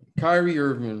 Kyrie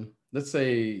Irving, let's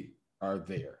say, are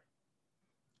there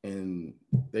and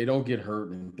they don't get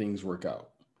hurt and things work out,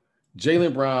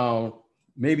 Jaylen Brown,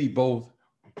 maybe both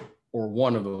or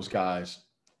one of those guys,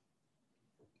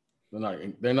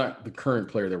 they're not the current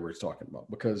player that we're talking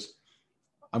about, because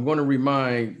I'm going to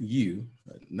remind you,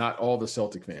 not all the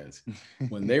Celtic fans,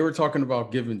 when they were talking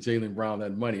about giving Jaylen Brown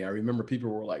that money, I remember people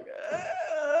were like,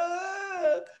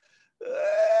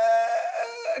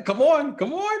 come on.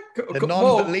 The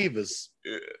non-believers.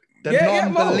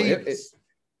 Non-believers.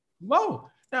 Mo.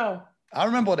 Now, I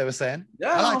remember what they were saying.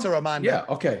 Yeah, I like to remind them.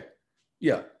 Yeah, okay.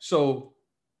 Yeah, so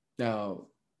now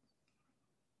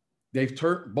they've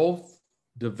both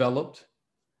developed,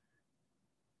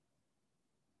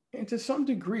 and to some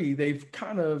degree, they've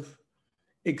kind of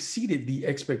exceeded the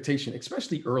expectation,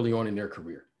 especially early on in their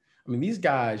career. I mean, these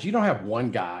guys, you don't have one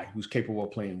guy who's capable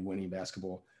of playing winning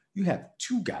basketball. You have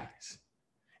two guys.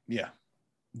 Yeah.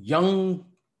 Young,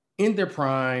 in their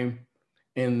prime,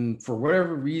 and for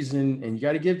whatever reason, and you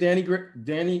got to give Danny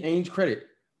Ainge credit,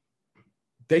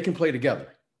 they can play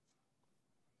together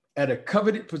at a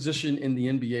coveted position in the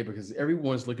NBA because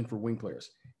everyone's looking for wing players.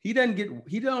 He don't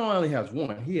only has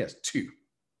one, he has two.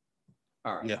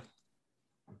 All right. Yeah.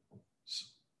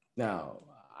 Now,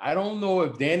 I don't know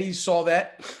if Danny saw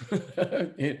that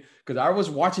because I was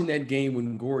watching that game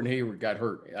when Gordon Hayward got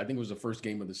hurt. I think it was the first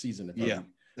game of the season.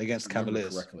 Against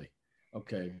Cavaliers. Correctly.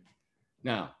 Okay.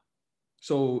 Now,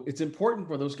 so it's important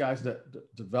for those guys to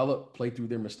develop, play through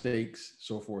their mistakes,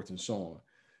 so forth and so on.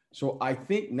 So I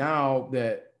think now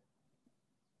that,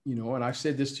 you know, and I've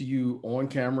said this to you on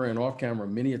camera and off camera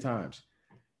many a times,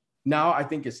 now I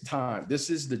think it's time. This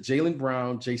is the Jaylen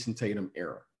Brown, Jason Tatum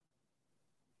era.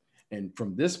 And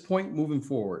from this point moving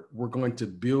forward, we're going to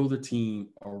build a team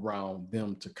around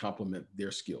them to complement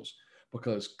their skills,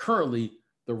 because currently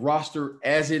the roster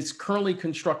as it's currently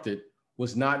constructed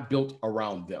was not built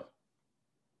around them.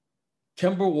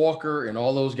 Kemba Walker and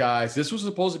all those guys, this was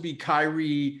supposed to be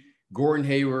Kyrie, Gordon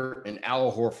Hayward, and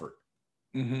Al Horford.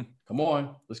 Mm-hmm. Come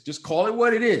on, let's just call it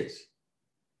what it is,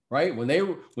 right?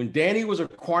 When Danny was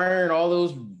acquiring all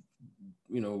those,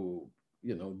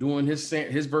 doing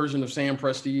his version of Sam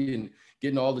Presti and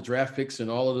getting all the draft picks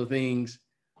and all of the things.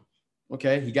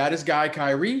 Okay, he got his guy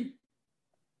Kyrie.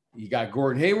 He got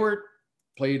Gordon Hayward,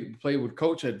 played with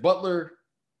coach at Butler.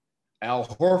 Al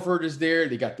Horford is there.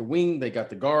 They got the wing, they got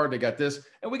the guard, they got this,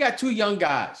 and we got two young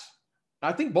guys.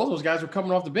 I think both those guys were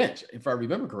coming off the bench, if I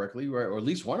remember correctly, or at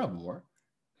least one of them were.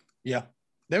 Yeah,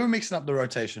 they were mixing up the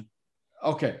rotation.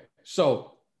 Okay,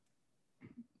 so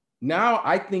Now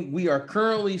I think we are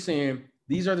currently saying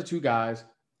these are the two guys,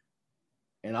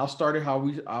 and I'll start it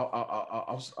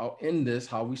I'll end this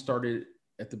how we started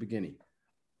at the beginning.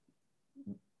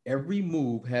 Every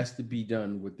move has to be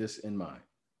done with this in mind.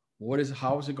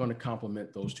 How is it going to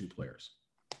complement those two players?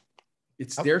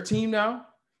 It's their team now.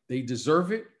 They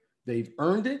deserve it. They've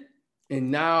earned it.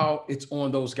 And now it's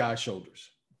on those guys' shoulders.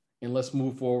 And let's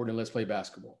move forward and let's play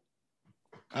basketball.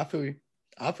 I feel you.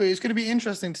 It's going to be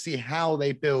interesting to see how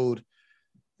they build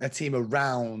a team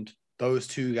around those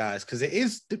two guys, because it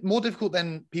is more difficult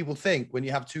than people think when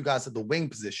you have two guys at the wing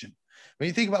position. When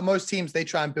you think about most teams, they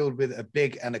try and build with a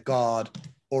big and a guard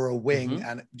or a wing.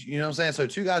 And you know what I'm saying? So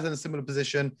two guys in a similar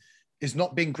position is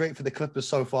not been great for the Clippers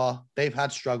so far. They've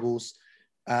had struggles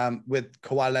with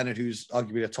Kawhi Leonard, who's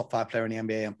arguably a top 5 player in the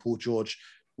NBA, and Paul George.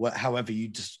 However you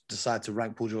just decide to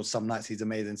rank Paul George, some nights he's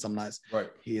amazing, some nights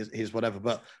he's whatever.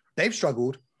 But they've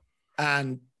struggled,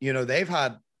 and you know they've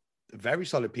had very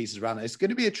solid pieces around it. It's going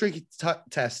to be a tricky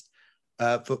test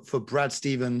for Brad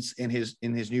Stevens in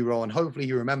his new role, and hopefully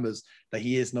he remembers that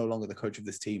he is no longer the coach of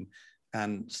this team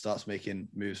and starts making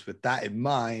moves with that in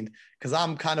mind. Because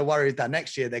I'm kind of worried that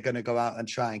next year they're going to go out and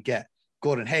try and get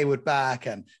Gordon Hayward back,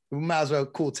 and we might as well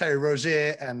call Terry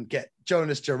Rozier and get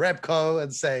Jonas Jerebko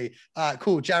and say,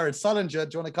 cool, Jared Sullinger, do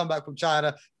you want to come back from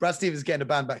China? Brad Stevens is getting the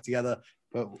band back together,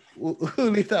 but we'll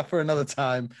leave that for another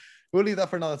time. But I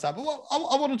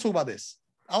want to talk about this.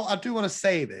 I do want to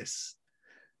say this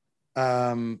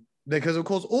because, of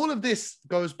course, all of this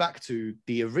goes back to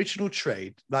the original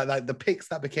trade, like the picks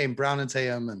that became Brown and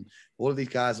Tatum and all of these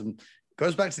guys, and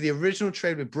goes back to the original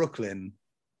trade with Brooklyn,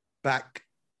 back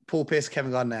Paul Pierce,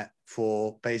 Kevin Garnett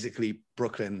for basically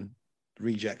Brooklyn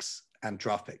rejects and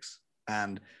draft picks,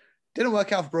 and didn't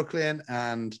work out for Brooklyn,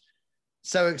 and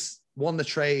Celtics won the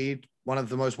trade, one of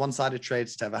the most one-sided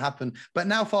trades to ever happen. But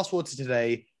now fast forward to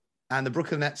today, and the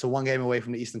Brooklyn Nets are one game away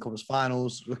from the Eastern Conference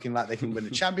Finals, looking like they can win the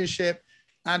championship.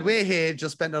 And we're here,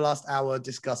 just spent the last hour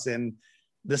discussing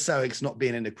the Celtics not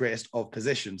being in the greatest of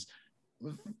positions.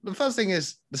 The first thing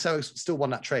is the Celtics still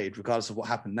won that trade, regardless of what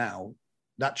happened now.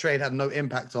 That trade had no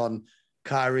impact on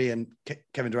Kyrie and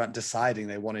Kevin Durant deciding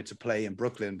they wanted to play in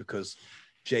Brooklyn, because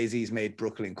Jay-Z's made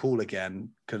Brooklyn cool again,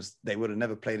 because they would have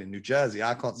never played in New Jersey.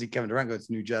 I can't see Kevin Durant going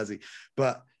to New Jersey,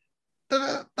 but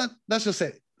let's just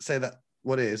say that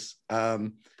what is.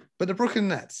 But the Brooklyn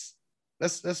Nets,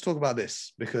 let's talk about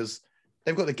this, because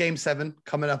they've got the Game 7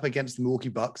 coming up against the Milwaukee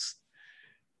Bucks.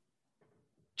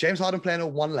 James Harden playing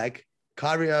on one leg.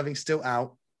 Kyrie Irving still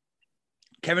out.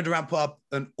 Kevin Durant put up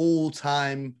an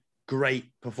all-time great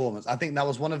performance. I think that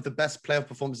was one of the best playoff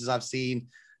performances I've seen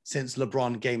since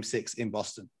LeBron Game 6 in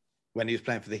Boston when he was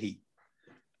playing for the Heat.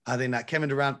 I think that Kevin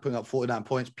Durant putting up 49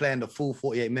 points, playing the full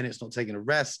 48 minutes, not taking a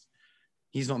rest,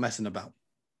 he's not messing about.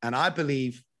 And I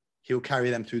believe he'll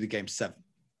carry them through the Game 7.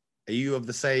 Are you of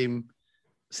the same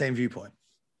viewpoint?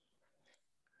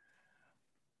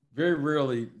 Very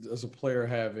rarely does a player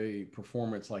have a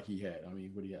performance like he had. I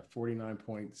mean, what do you have? 49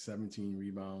 points, 17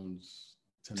 rebounds,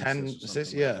 10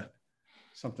 assists, yeah.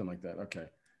 Something like that. Okay.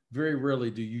 Very rarely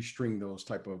do you string those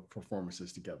type of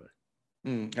performances together.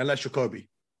 Unless you're Kobe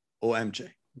or MJ.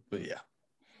 But yeah.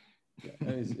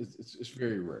 It's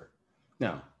very rare.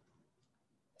 Now,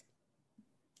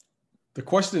 the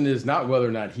question is not whether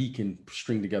or not he can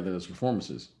string together those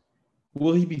performances.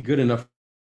 Will he be good enough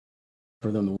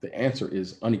for them? The answer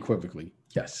is unequivocally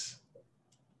yes.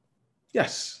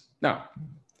 Yes. Now,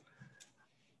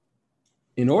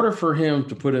 in order for him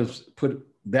to put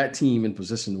that team in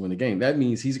position to win the game, that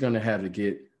means he's going to have to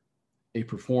get a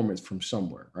performance from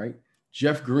somewhere, right?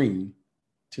 Jeff Green,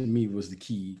 to me, was the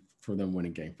key for them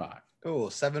winning Game 5. Oh,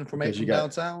 7 from 8 from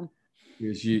downtown.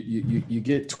 Is you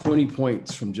get 20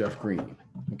 points from Jeff Green,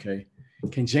 okay?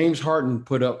 Can James Harden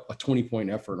put up a 20-point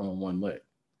effort on one leg?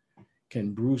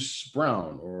 Can Bruce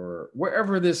Brown or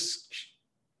wherever this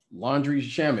Landry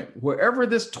Shamet, wherever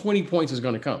this 20 points is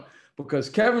going to come? Because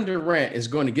Kevin Durant is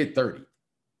going to get 30.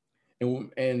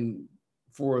 And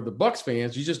for the Bucks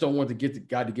fans, you just don't want to get the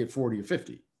guy to get 40 or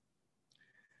 50.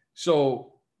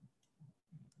 So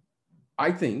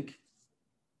I think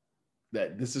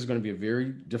that this is going to be a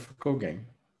very difficult game,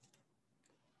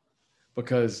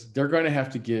 because they're going to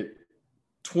have to get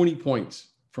 20 points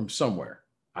from somewhere.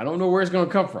 I don't know where it's going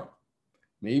to come from.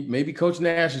 Maybe Coach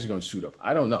Nash is going to suit up.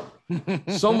 I don't know.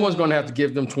 Someone's going to have to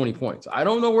give them 20 points. I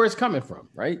don't know where it's coming from,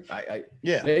 right?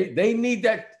 They need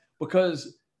that,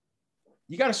 because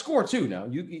you got to score too.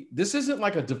 Now, this isn't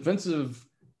like a defensive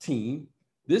team.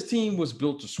 This team was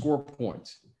built to score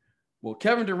points. Well,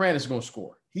 Kevin Durant is going to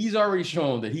score. He's already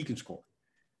shown that he can score.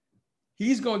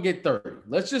 He's going to get 30.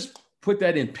 Let's just put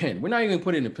that in pen. We're not even going to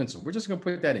put it in pencil. We're just going to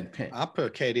put that in pen. I'll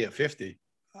put KD at 50.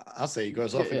 I'll say he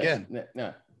goes off again.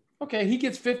 Nah. Okay, he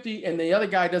gets 50 and the other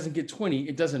guy doesn't get 20.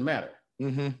 It doesn't matter.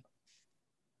 Mm-hmm.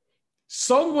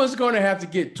 Someone's going to have to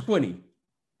get 20.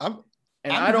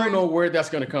 I don't know where that's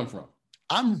going to come from.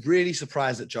 I'm really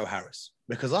surprised at Joe Harris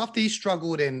because after he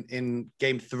struggled in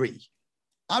game 3,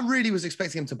 I really was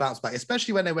expecting him to bounce back,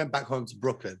 especially when they went back home to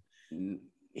Brooklyn.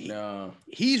 No.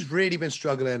 He's really been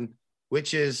struggling,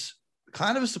 which is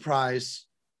kind of a surprise,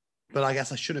 but I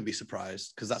guess I shouldn't be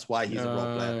surprised because that's why he's a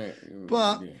role player.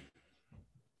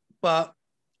 But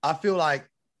I feel like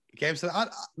game 7,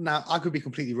 now I could be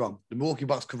completely wrong. The Milwaukee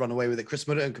Bucks could run away with it. Chris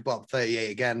Middleton could put up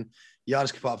 38 again.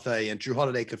 Giannis could put up 30, and Drew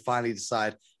Holiday could finally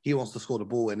decide he wants to score the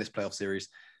ball in this playoff series,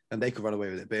 and they could run away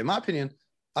with it. But in my opinion,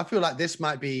 I feel like this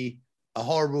might be a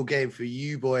horrible game for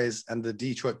you boys and the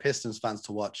Detroit Pistons fans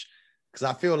to watch, because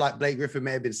I feel like Blake Griffin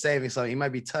may have been saving something. He might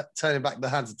be turning back the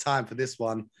hands of time for this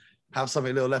one, have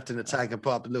something a little left in the tank, and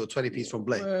put up a little 20-piece from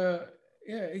Blake.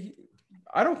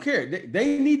 I don't care.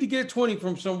 They need to get 20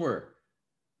 from somewhere.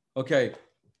 Okay.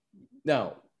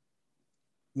 Now,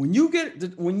 when you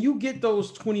get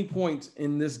those 20 points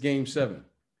in this game 7,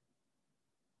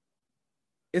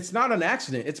 it's not an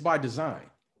accident. It's by design.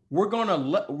 You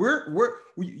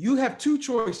have 2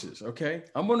 choices. Okay.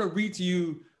 I'm going to read to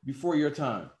you before your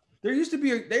time. There used to be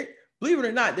believe it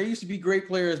or not, there used to be great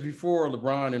players before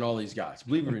LeBron and all these guys.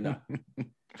 Believe it or not.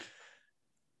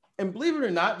 And believe it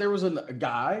or not, there was a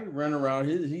guy running around.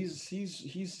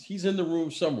 He's in the room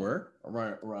somewhere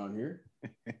around here.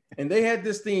 And they had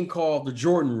this thing called the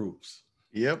Jordan rules.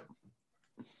 Yep.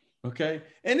 Okay.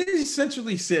 And it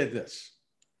essentially said this.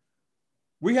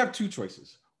 We have 2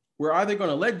 choices. We're either going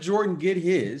to let Jordan get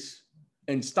his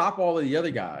and stop all of the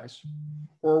other guys,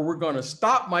 or we're going to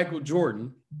stop Michael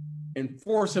Jordan and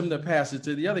force him to pass it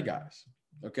to the other guys.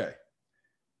 Okay.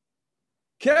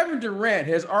 Kevin Durant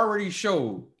has already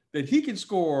showed that he can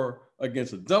score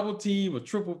against a double team, a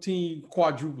triple team,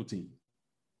 quadruple team.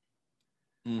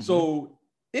 Mm-hmm. So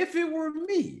if it were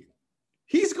me,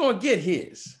 he's going to get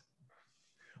his.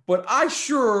 But I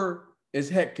sure as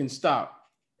heck can stop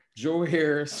Joe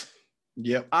Harris.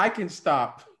 Yep. I can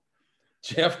stop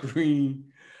Jeff Green.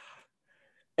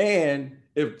 And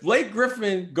if Blake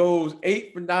Griffin goes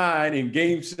 8 for 9 in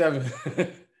game 7,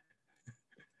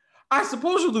 I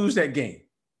suppose you lose that game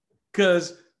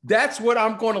because that's what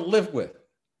I'm going to live with.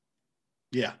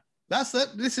 Yeah. That's it.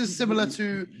 This is similar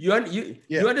to you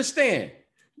understand.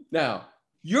 Now,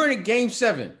 you're in a game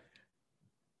 7.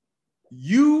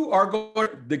 You are going,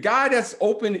 the guy that's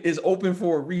open is open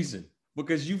for a reason,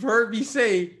 because you've heard me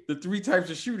say the 3 types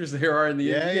of shooters there are in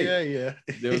the NBA. Yeah.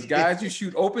 Those guys who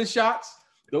shoot open shots,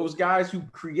 those guys who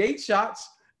create shots,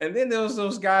 and then there's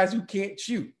those guys who can't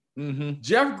shoot. Mm-hmm.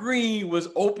 Jeff Green was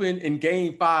open in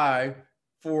game 5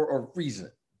 for a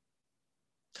reason.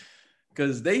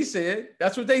 Because they said,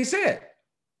 that's what they said.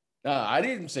 I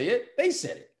didn't say it. They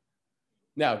said it.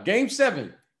 Now, game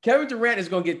 7, Kevin Durant is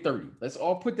going to get 30. Let's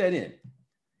all put that in.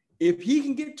 If he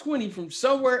can get 20 from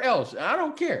somewhere else, I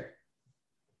don't care.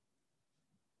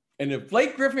 And if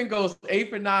Blake Griffin goes 8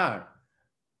 for 9,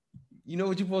 you know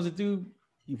what you're supposed to do?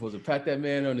 You're supposed to pat that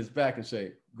man on his back and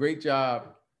say, great job,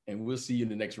 and we'll see you in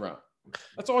the next round.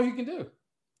 That's all you can do.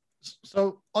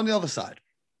 So on the other side,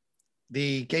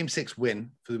 the game 6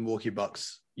 win for the Milwaukee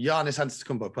Bucks, Giannis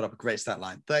Antetokounmpo put up a great stat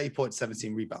line, 30 points,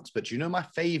 17 rebounds. But do you know my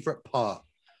favorite part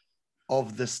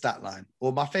of the stat line,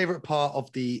 or my favorite part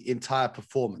of the entire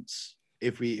performance?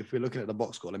 If we're looking at the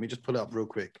box score, let me just pull it up real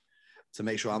quick to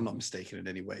make sure I'm not mistaken in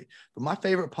any way. But my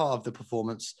favorite part of the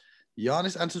performance,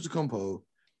 Giannis Antetokounmpo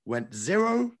went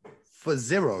 0 for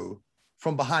 0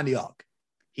 from behind the arc.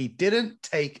 He didn't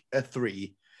take a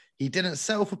 3. He didn't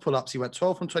settle for pull-ups. He went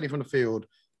 12 from 20 from the field.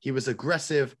 He was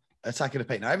aggressive, attacking the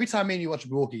paint. Now, every time me and you watch a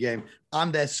Milwaukee game,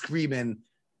 I'm there screaming,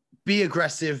 be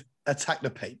aggressive, attack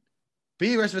the paint.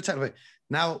 Be aggressive, attack the paint.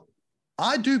 Now,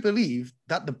 I do believe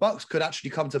that the Bucks could actually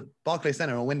come to Barclays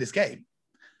Center and win this game.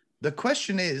 The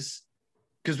question is,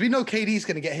 because we know KD's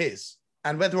going to get his,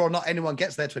 and whether or not anyone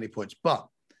gets their 20 points, but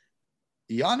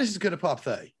Giannis is going to put up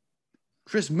 30.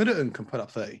 Chris Middleton can put up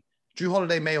 30. Drew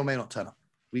Holiday may or may not turn up.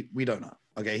 We don't know.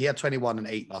 Okay, he had 21 and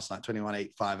 8 last night, 21,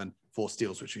 8, 5, and 4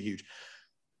 steals, which were huge.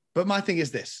 But my thing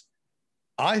is this.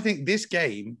 I think this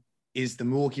game is the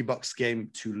Milwaukee Bucks game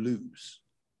to lose,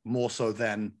 more so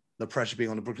than the pressure being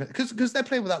on the Brooklyn, because they're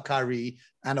playing without Kyrie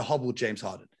and a hobbled James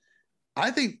Harden.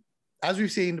 I think, as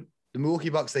we've seen, the Milwaukee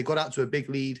Bucks, they got out to a big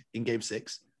lead in game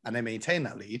 6, and they maintained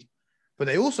that lead. But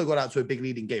they also got out to a big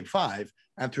lead in game 5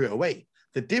 and threw it away.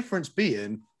 The difference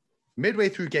being, midway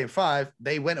through game 5,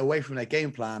 they went away from their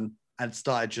game plan and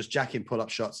started just jacking pull-up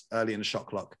shots early in the shot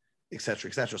clock. et cetera,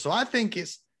 et cetera. So I think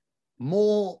it's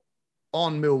more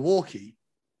on Milwaukee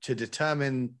to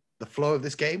determine the flow of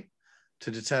this game,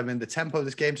 to determine the tempo of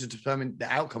this game, to determine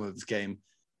the outcome of this game,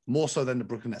 more so than the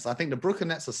Brooklyn Nets. I think the Brooklyn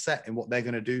Nets are set in what they're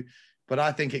going to do, but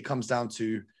I think it comes down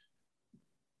to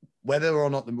whether or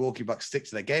not the Milwaukee Bucks stick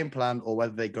to their game plan or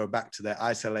whether they go back to their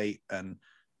isolate and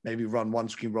maybe run one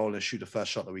screen roll and shoot the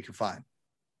first shot that we can find.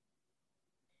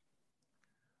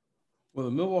 Well,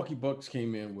 the Milwaukee Bucks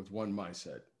came in with one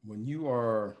mindset. When you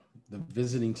are the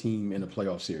visiting team in a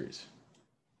playoff series,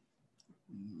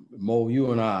 Mo,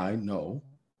 you and I know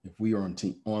if we are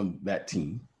on that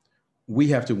team, we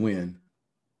have to win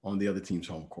on the other team's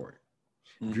home court.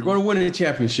 If you're going to win a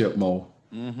championship, Mo,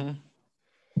 and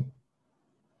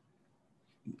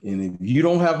if you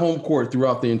don't have home court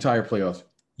throughout the entire playoffs,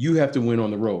 you have to win on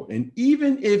the road. And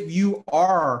even if you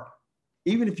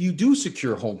do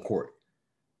secure home court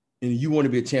and you want to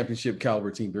be a championship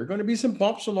caliber team, there are going to be some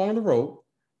bumps along the road.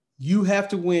 You have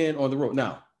to win on the road.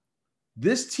 Now,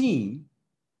 this team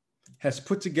has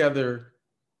put together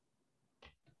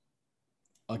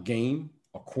a game,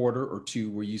 a quarter or two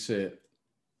where you said,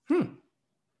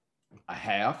 a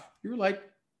half. You're like,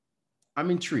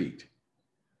 I'm intrigued.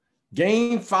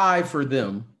 Game 5 for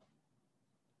them,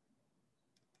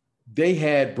 they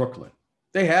had Brooklyn.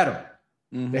 They had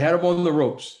them. They had them on the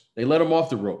ropes. They let them off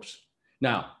the ropes.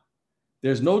 Now,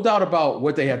 there's no doubt about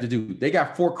what they have to do. They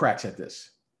got 4 cracks at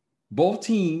this. Both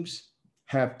teams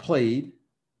have played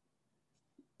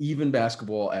even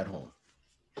basketball at home.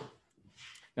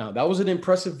 Now, that was an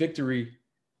impressive victory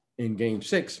in Game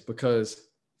 6 because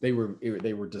they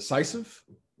were decisive.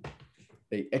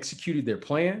 They executed their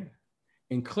plan.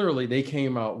 And clearly, they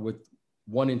came out with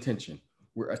one intention.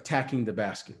 We're attacking the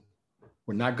basket.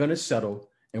 We're not going to settle,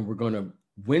 and we're going to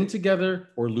win together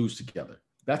or lose together.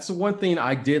 That's the one thing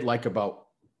I did like about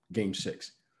Game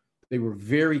 6. They were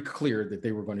very clear that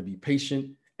they were going to be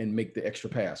patient and make the extra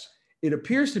pass. It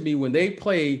appears to me when they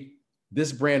play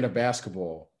this brand of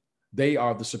basketball, they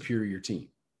are the superior team.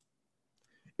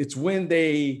 It's when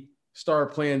they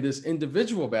start playing this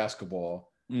individual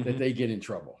basketball that they get in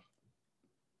trouble.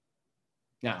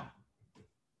 Now,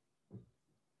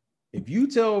 if you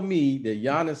tell me that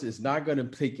Giannis is not going to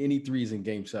take any threes in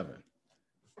Game 7,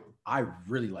 I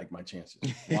really like my chances.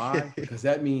 Why? Because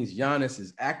that means Giannis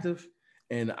is active,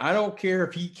 and I don't care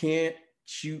if he can't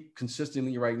shoot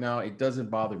consistently right now. It doesn't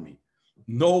bother me.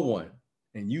 No one,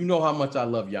 and you know how much I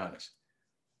love Giannis.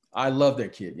 I love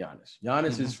that kid, Giannis.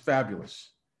 Giannis is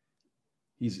fabulous.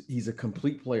 He's a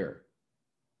complete player.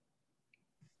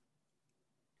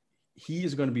 He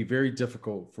is going to be very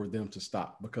difficult for them to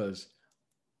stop because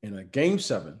in a Game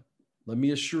 7, let me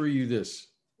assure you this,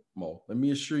 Mo. Let me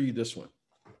assure you this one.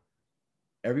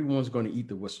 Everyone's going to eat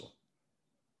the whistle.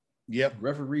 Yep.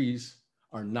 Referees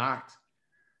are not,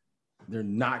 they're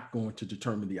not going to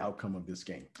determine the outcome of this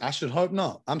game. I should hope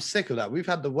not. I'm sick of that. We've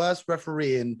had the worst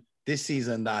refereeing this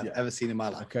season that I've ever seen in my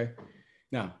life. Okay.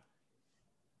 Now,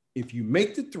 if you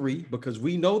make the 3, because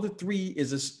we know the 3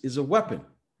 is a weapon,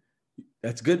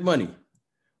 that's good money.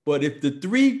 But if the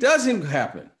 3 doesn't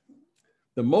happen,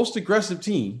 the most aggressive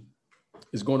team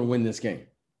is going to win this game.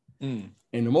 And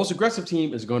the most aggressive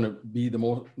team is going to be the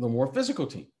more physical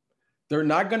team. They're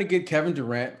not going to get Kevin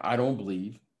Durant, I don't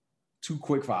believe, 2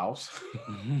 quick fouls.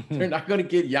 They're not going to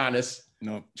get Giannis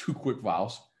 2 quick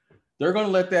fouls. They're going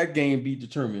to let that game be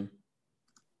determined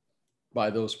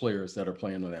by those players that are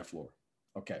playing on that floor.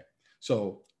 Okay.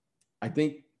 So I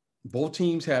think both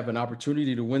teams have an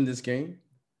opportunity to win this game.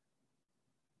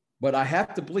 But I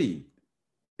have to believe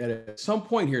that at some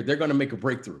point here, they're going to make a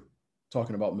breakthrough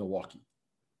talking about Milwaukee.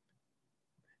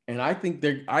 And I think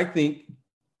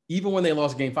even when they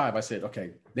lost Game 5, I said,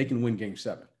 okay, they can win Game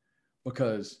 7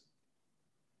 because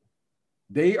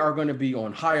they are going to be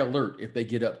on high alert if they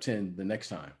get up 10 the next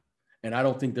time. And I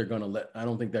don't think they're going to let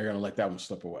that one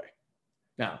slip away.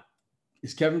 Now,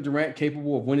 is Kevin Durant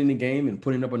capable of winning the game and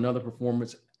putting up another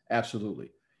performance?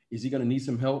 Absolutely. Is he going to need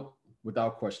some help?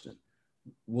 Without question.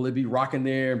 Will it be rocking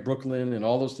there in Brooklyn and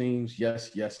all those teams?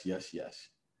 Yes, yes, yes, yes.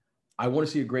 I want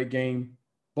to see a great game,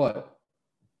 but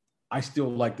I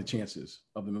still like the chances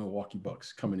of the Milwaukee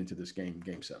Bucks coming into this game,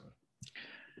 Game 7.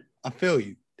 I feel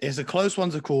you. It's a close one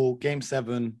to call. Game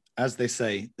 7, as they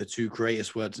say, the 2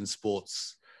 greatest words in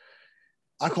sports.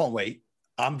 I can't wait.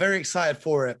 I'm very excited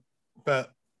for it,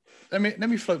 but let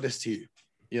me float this to you.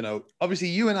 You know, obviously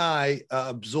you and I are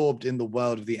absorbed in the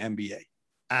world of the NBA,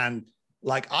 and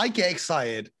like I get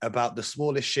excited about the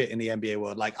smallest shit in the NBA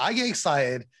world. Like I get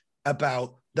excited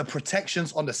about the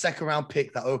protections on the second round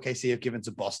pick that OKC have given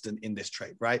to Boston in this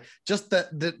trade, right? Just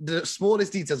the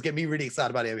smallest details get me really excited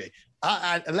about the NBA.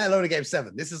 And let alone a Game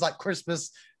 7. This is like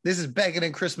Christmas This is better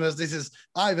than Christmas.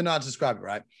 I don't even know how to describe it,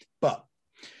 right? But,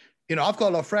 I've got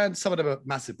a lot of friends. Some of them are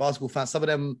massive basketball fans. Some of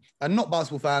them are not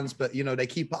basketball fans, but, they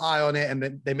keep an eye on it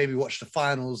and they maybe watch the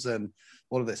finals and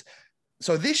all of this.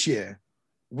 So this year,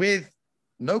 with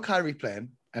no Kyrie playing,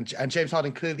 and James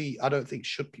Harden clearly, I don't think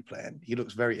should be playing. He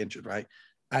looks very injured, right?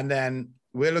 And then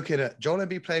we're looking at Joel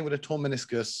Embiid playing with a torn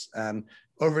meniscus, and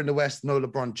over in the West, no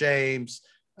LeBron James,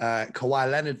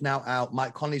 Kawhi Leonard now out.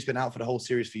 Mike Conley's been out for the whole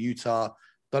series for Utah.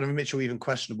 Donovan Mitchell even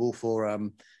questionable for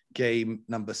game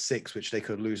number 6, which they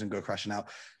could lose and go crashing out.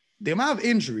 The amount of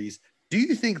injuries, do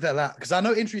you think that because I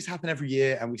know injuries happen every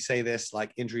year, and we say this,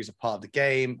 like injuries are part of the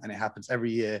game and it happens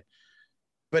every year,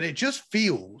 but it just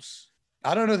feels,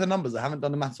 I don't know the numbers, I haven't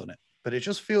done the maths on it, but it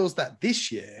just feels that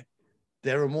this year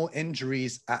there are more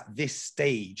injuries at this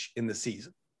stage in the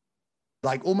season.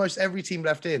 Like almost every team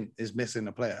left in is missing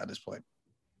a player at this point.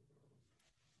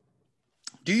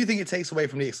 Do you think it takes away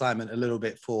from the excitement a little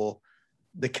bit for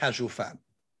the casual fan?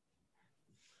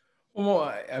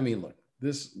 Well, I mean, look,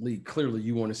 this league, clearly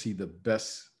you want to see the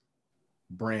best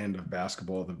brand of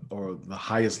basketball or the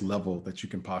highest level that you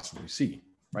can possibly see,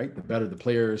 right? The better the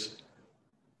players,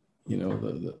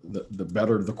 the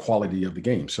better the quality of the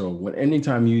game. So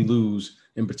anytime you lose,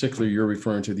 in particular, you're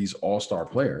referring to these all-star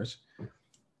players,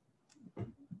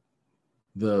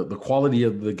 the quality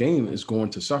of the game is going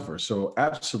to suffer. So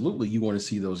absolutely, you want to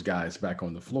see those guys back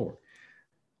on the floor.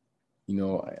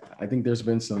 I think there's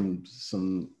been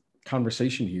some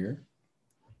conversation here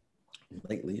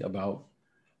lately about,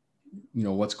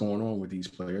 what's going on with these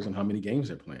players and how many games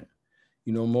they're playing.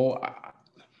 Mo,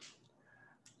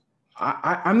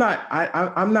 I'm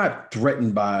not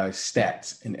threatened by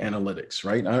stats and analytics,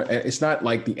 right? It's not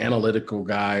like the analytical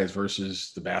guys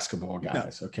versus the basketball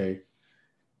guys. No. Okay.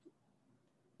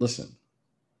 Listen,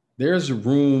 there's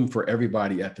room for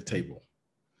everybody at the table,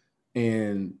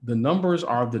 and the numbers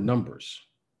are the numbers.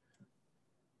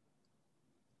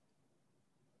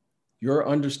 Your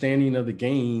understanding of the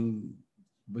game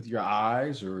with your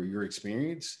eyes or your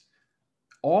experience,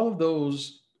 all of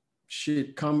those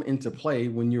should come into play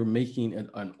when you're making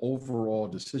an overall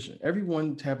decision.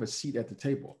 Everyone have a seat at the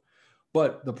table.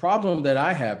 But the problem that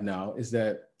I have now is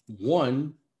that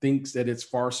one thinks that it's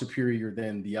far superior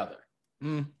than the other.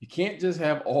 You can't just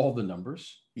have all the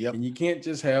numbers. Yep. And you can't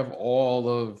just have all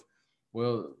of,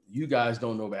 well, you guys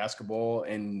don't know basketball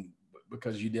and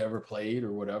because you never played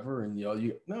or whatever. And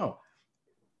no,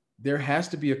 there has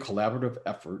to be a collaborative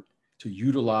effort to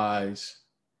utilize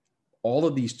all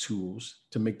of these tools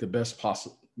to make the best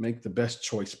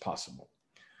choice possible.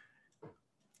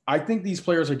 I think these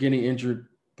players are getting injured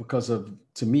because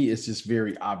to me, it's just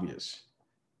very obvious.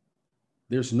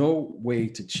 There's no way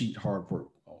to cheat hard work.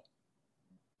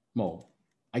 Mo,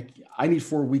 I need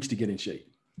 4 weeks to get in shape.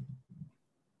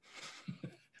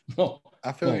 Mo,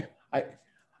 I feel you. I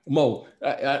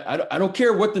don't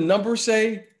care what the numbers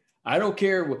say. I don't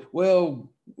care.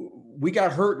 Well, we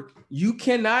got hurt. You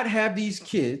cannot have these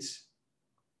kids,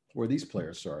 or these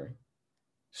players,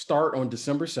 start on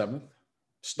December 7th,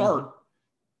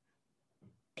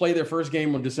 play their first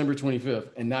game on December 25th,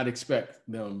 and not expect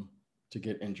them to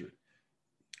get injured.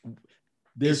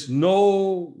 There's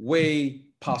no way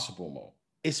possible, Mo.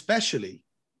 Especially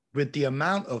with the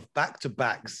amount of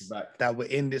back-to-backs that were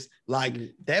in this. Like,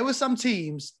 there were some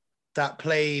teams that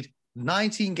played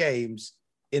 19 games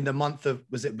in the month of,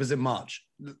 was it March?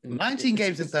 19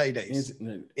 games in 30 days.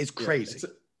 It's crazy.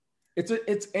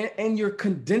 And you're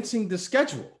condensing the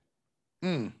schedule.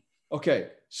 Okay,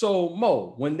 so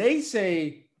Mo, when they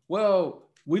say, well,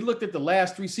 we looked at the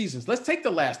last 3 seasons. Let's take the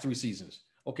last 3 seasons.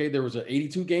 Okay, there was an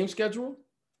 82-game schedule.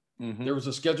 There was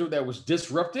a schedule that was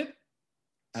disrupted.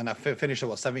 And I finished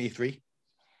at 73?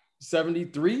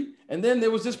 73. And then there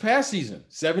was this past season,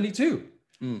 72.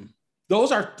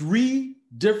 Those are 3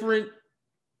 different,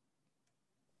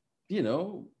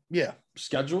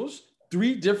 schedules,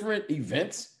 3 different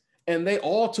events, and they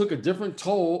all took a different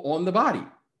toll on the body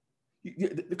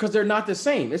because they're not the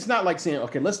same. It's not like saying,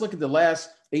 okay, let's look at the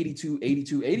last 82,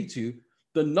 82, 82.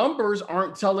 The numbers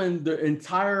aren't telling the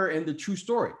entire and the true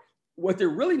story. What they're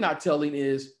really not telling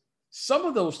is some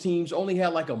of those teams only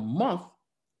had like a month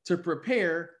to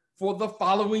prepare for the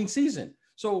following season.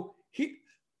 So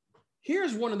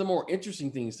here's one of the more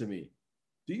interesting things to me.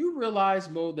 Do you realize,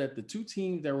 Mo, that the 2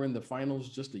 teams that were in the finals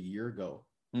just a year ago,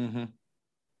 the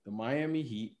Miami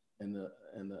Heat and the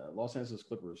Los Angeles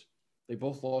Clippers, they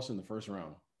both lost in the first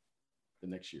round the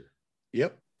next year.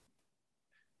 Yep.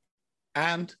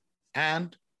 And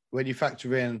when you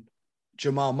factor in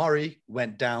Jamal Murray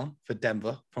went down for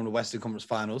Denver from the Western Conference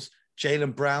Finals.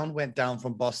 Jaylen Brown went down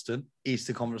from Boston,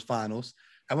 Eastern Conference Finals.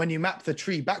 And when you map the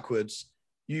tree backwards,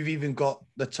 You've even got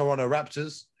the Toronto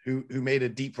Raptors, who made a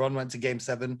deep run, went to Game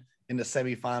 7 in the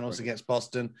semifinals against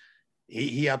Boston.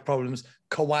 He had problems.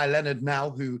 Kawhi Leonard now,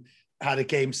 who had a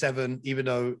Game 7, even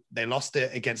though they lost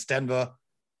it against Denver,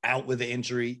 out with the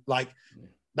injury. Like,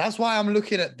 that's why I'm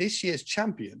looking at this year's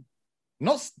champion,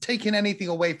 not taking anything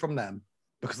away from them,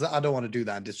 because I don't want to do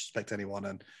that and disrespect anyone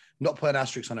and not put an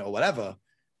asterisk on it or whatever.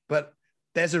 But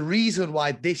there's a reason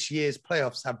why this year's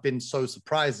playoffs have been so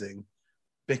surprising,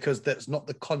 because there's not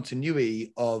the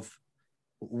continuity of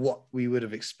what we would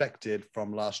have expected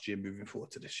from last year moving forward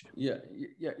to this year.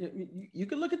 Yeah. You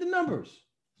can look at the numbers.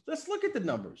 Let's look at the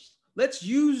numbers. Let's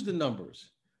use the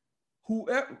numbers.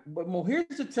 But Mo,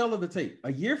 here's the tell of the tape.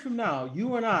 A year from now,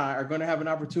 you and I are going to have an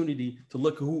opportunity to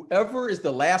look at whoever is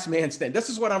the last man standing. This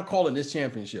is what I'm calling this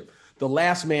championship, the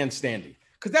last man standing,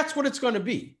 because that's what it's going to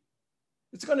be.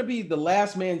 It's going to be the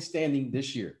last man standing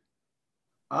this year.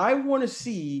 I want to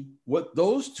see what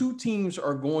those two teams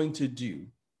are going to do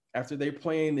after they're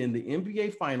playing in the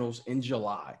NBA Finals in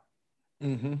July.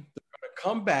 Mm-hmm. They're going to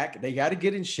come back. They got to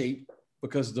get in shape,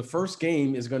 because the first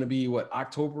game is going to be,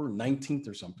 October 19th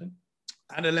or something.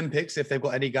 And Olympics, if they've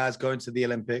got any guys going to the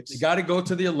Olympics. They got to go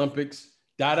to the Olympics,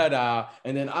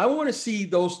 And then I want to see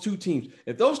those two teams.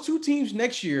 If those two teams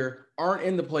next year aren't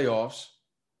in the playoffs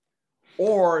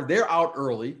or they're out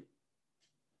early,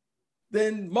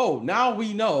 then Mo, now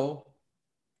we know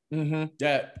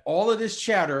that all of this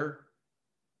chatter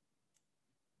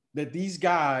that these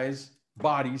guys'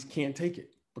 bodies can't take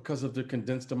it because of the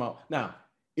condensed amount. Now,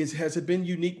 has it been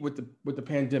unique with the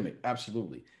pandemic?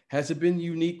 Absolutely. Has it been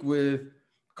unique with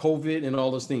COVID and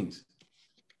all those things?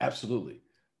 Absolutely.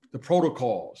 The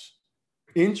protocols,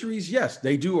 injuries, yes,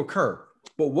 they do occur.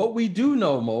 But what we do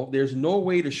know, Mo, there's no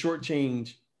way to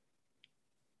shortchange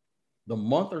the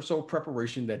month or so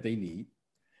preparation that they need.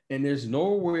 And there's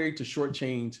no way to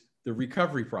shortchange the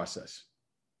recovery process.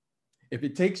 If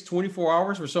it takes 24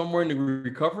 hours for someone to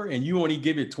recover and you only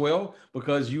give it 12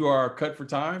 because you are cut for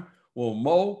time, well,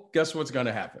 Mo, guess what's going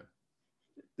to happen?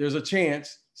 There's a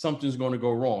chance something's going to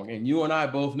go wrong. And you and I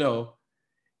both know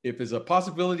if there's a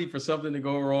possibility for something to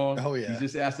go wrong, you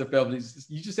just ask the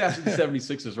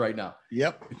 76ers right now.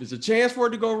 Yep. If there's a chance for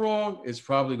it to go wrong, it's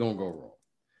probably going to go wrong.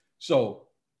 So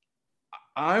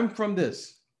I'm from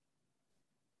this.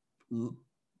 No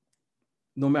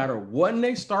matter when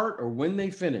they start or when they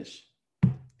finish,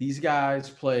 these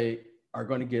guys are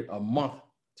going to get a month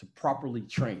to properly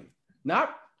train.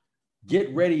 Not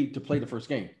get ready to play the first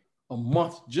game. A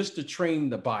month just to train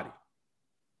the body.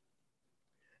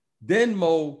 Then,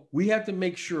 Mo, we have to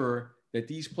make sure that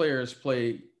these players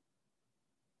play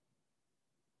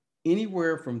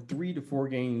anywhere from 3 to 4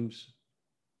 games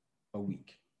a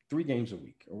week, 3 games a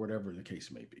week, or whatever the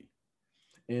case may be.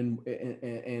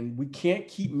 And we can't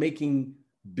keep making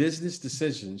business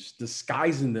decisions,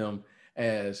 disguising them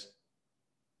as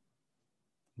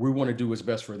we want to do what's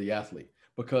best for the athlete,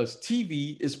 because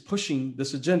TV is pushing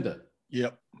this agenda.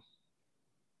 Yep.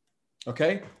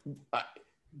 Okay.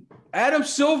 Adam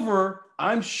Silver,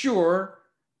 I'm sure,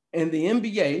 and the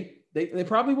NBA, they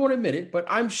probably won't admit it, but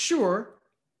I'm sure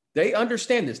they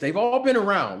understand this. They've all been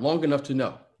around long enough to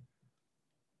know.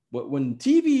 But when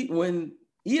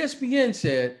ESPN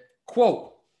said,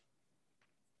 quote,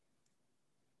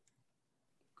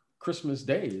 Christmas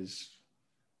Day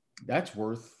that's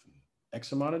worth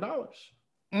X amount of dollars.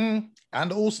 And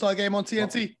the All-Star game on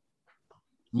TNT.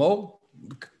 Mo,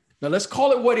 now let's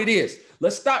call it what it is.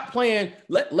 Let's stop playing.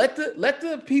 Let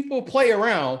the people play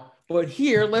around. But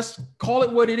here, let's call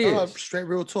it what it is. Straight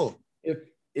real talk. If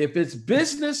it's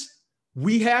business,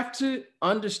 we have to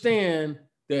understand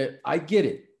that. I get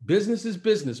it. Business is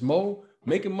business. Mo,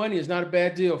 making money is not a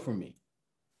bad deal for me.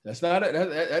 That's not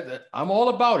I'm all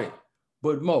about it.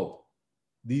 But Mo,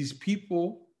 these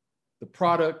people, the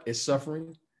product is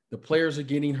suffering. The players are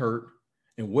getting hurt.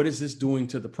 And what is this doing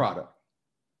to the product?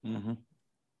 Mm-hmm.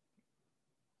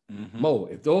 Mo,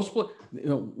 if those,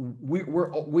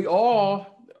 we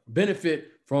all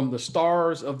benefit from the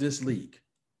stars of this league.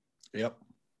 Yep.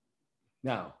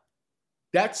 Now,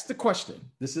 that's the question.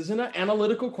 This isn't an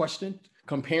analytical question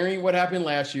comparing what happened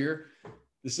last year.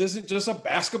 This isn't just a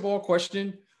basketball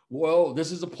question. Well,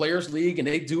 this is a players' league and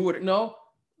they do it. No,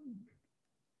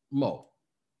 Mo,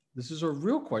 this is a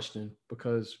real question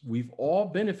because we've all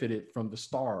benefited from the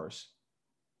stars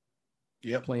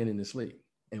playing in this league.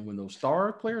 And when those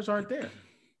star players aren't there,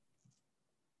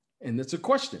 and it's a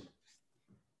question.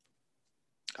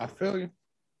 I feel you.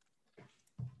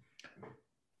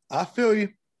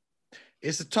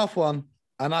 It's a tough one.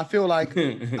 And I feel like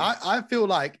I feel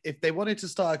like if they wanted to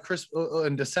start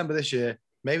in December this year,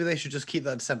 maybe they should just keep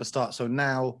that December start. So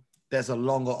now there's a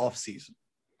longer off season.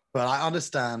 But I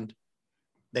understand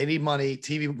they need money.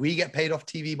 TV, we get paid off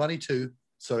TV money too.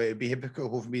 So it'd be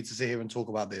hypocritical for me to sit here and talk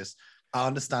about this. I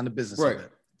understand the business of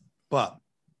it. But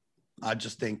I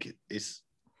just think it's...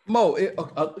 Mo,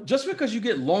 just because you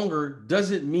get longer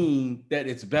doesn't mean that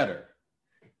it's better.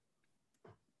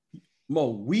 Mo,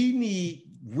 we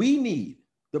need,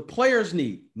 the players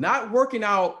need, not working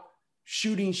out,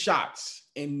 shooting shots.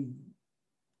 And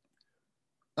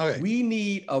we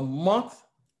need a month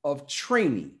of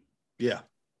training. Yeah.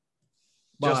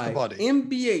 Just the body.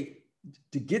 NBA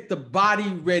to get the body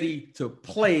ready to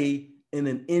play in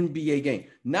an NBA game,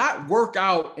 not work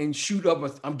out and shoot up.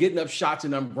 I'm getting up shots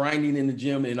and I'm grinding in the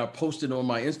gym and I post it on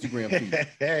my Instagram feed.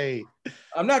 Hey,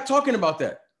 I'm not talking about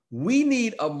that. We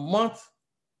need a month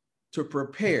to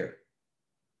prepare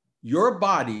your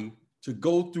body to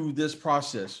go through this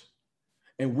process.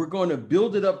 And we're going to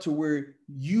build it up to where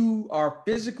you are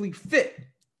physically fit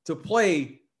to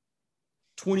play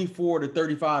 24 to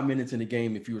 35 minutes in a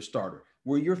game if you're a starter,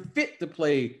 where you're fit to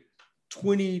play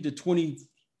 20 to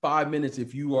 25 minutes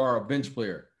if you are a bench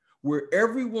player, where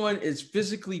everyone is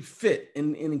physically fit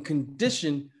and in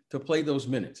condition to play those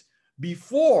minutes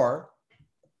before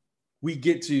we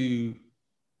get to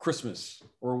Christmas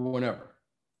or whenever.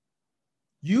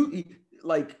 You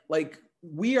like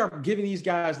we are giving these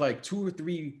guys like 2 or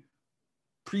 3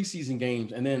 preseason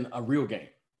games and then a real game.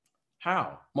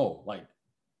 How, Mo? Like,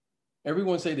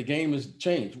 everyone say the game has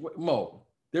changed. Mo,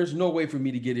 there's no way for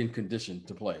me to get in condition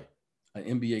to play an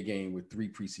NBA game with 3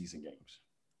 preseason games.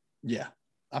 Yeah,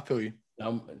 I feel you.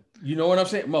 You know what I'm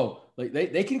saying, Mo? Like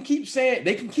they can keep saying,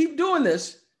 they can keep doing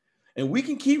this, and we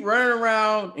can keep running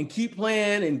around and keep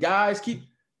playing, and guys keep.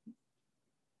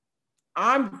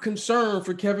 I'm concerned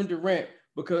for Kevin Durant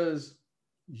because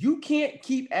you can't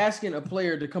keep asking a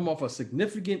player to come off a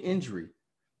significant injury,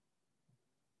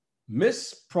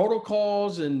 miss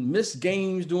protocols and miss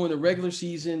games during the regular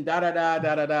season,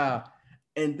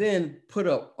 and then put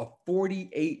up a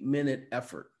 48-minute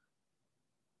effort.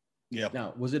 Yeah.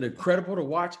 Now, was it incredible to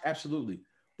watch? Absolutely.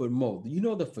 But Mo, do you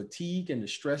know the fatigue and the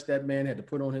stress that man had to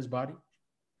put on his body?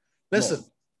 Listen, Mo.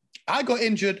 I got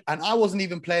injured and I wasn't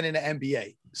even playing in the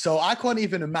NBA. So I can't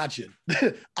even imagine.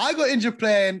 I got injured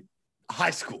playing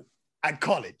high school and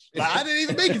college. Like, I didn't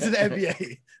even make it to the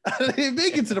NBA. I didn't even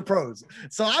make it to the pros.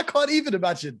 So I can't even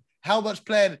imagine how much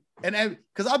playing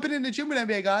because I've been in the gym with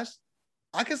NBA guys.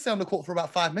 I can stay on the court for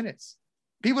about 5 minutes.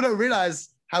 People don't realize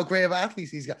how great of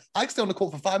athletes these guys. I can stay on the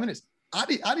court for 5 minutes. I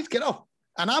need to get off.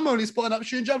 And I'm only spotting up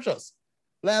shooting jump shots,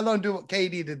 let alone do what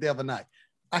KD did the other night.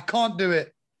 I can't do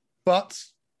it. But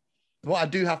what I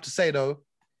do have to say, though,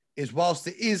 is whilst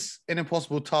it is an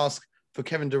impossible task for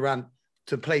Kevin Durant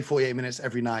to play 48 minutes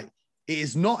every night, it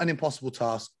is not an impossible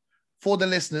task for the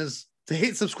listeners to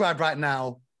hit subscribe right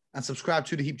now and subscribe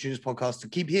to the Heap Juniors podcast to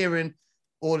keep hearing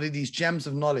all of these gems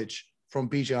of knowledge from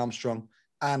BJ Armstrong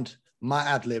and my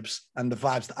ad-libs and the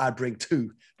vibes that I bring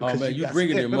too. Oh, man, you're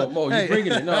bringing it, Mo. You're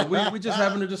bringing it. No, we just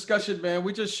having a discussion, man.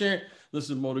 We just sharing.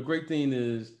 Listen, Mo, the great thing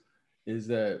is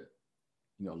that,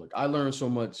 you know, look, I learned so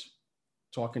much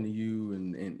talking to you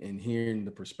and hearing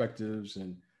the perspectives.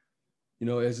 And, you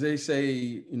know, as they say,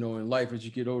 you know, in life, as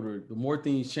you get older, the more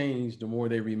things change, the more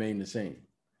they remain the same.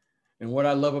 And what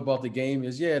I love about the game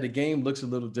is, yeah, the game looks a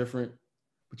little different.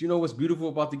 But you know what's beautiful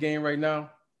about the game right now?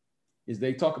 Is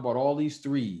they talk about all these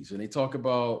threes and they talk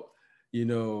about, you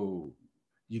know,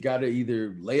 you got to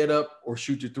either lay it up or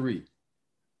shoot your three.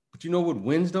 But you know what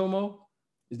wins though, Mo?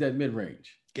 Is that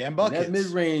mid-range. Getting buckets. That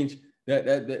mid-range,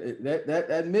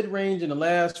 that mid-range in the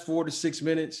last 4 to 6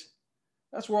 minutes,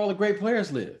 that's where all the great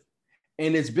players live.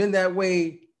 And it's been that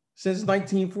way since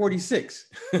 1946.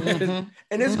 Mm-hmm.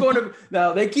 And it's going to,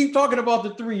 now they keep talking about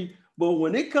the three, but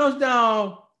when it comes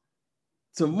down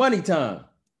to money time,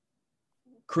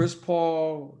 Chris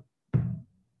Paul,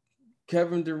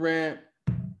 Kevin Durant,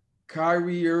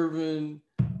 Kyrie Irving,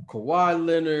 Kawhi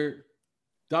Leonard,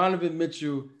 Donovan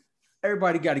Mitchell,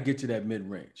 everybody got to get to that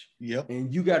mid-range. Yep.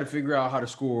 And you got to figure out how to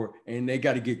score, and they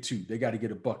got to get 2. They got to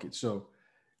get a bucket. So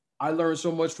I learned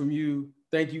so much from you.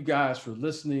 Thank you guys for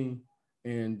listening.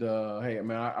 And hey,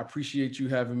 man, I appreciate you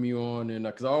having me on. And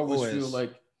because I always feel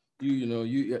like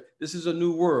this is a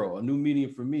new world, a new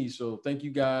medium for me. So thank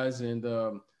you guys. And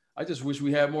I just wish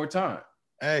we had more time.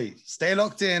 Hey, stay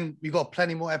locked in. We got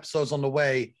plenty more episodes on the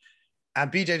way.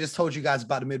 And BJ just told you guys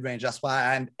about the mid-range. That's why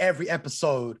I end every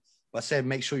episode by saying,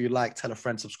 make sure you like, tell a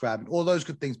friend, subscribe, and all those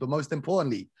good things. But most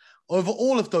importantly, over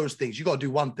all of those things, you got to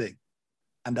do one thing,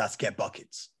 and that's get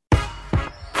buckets.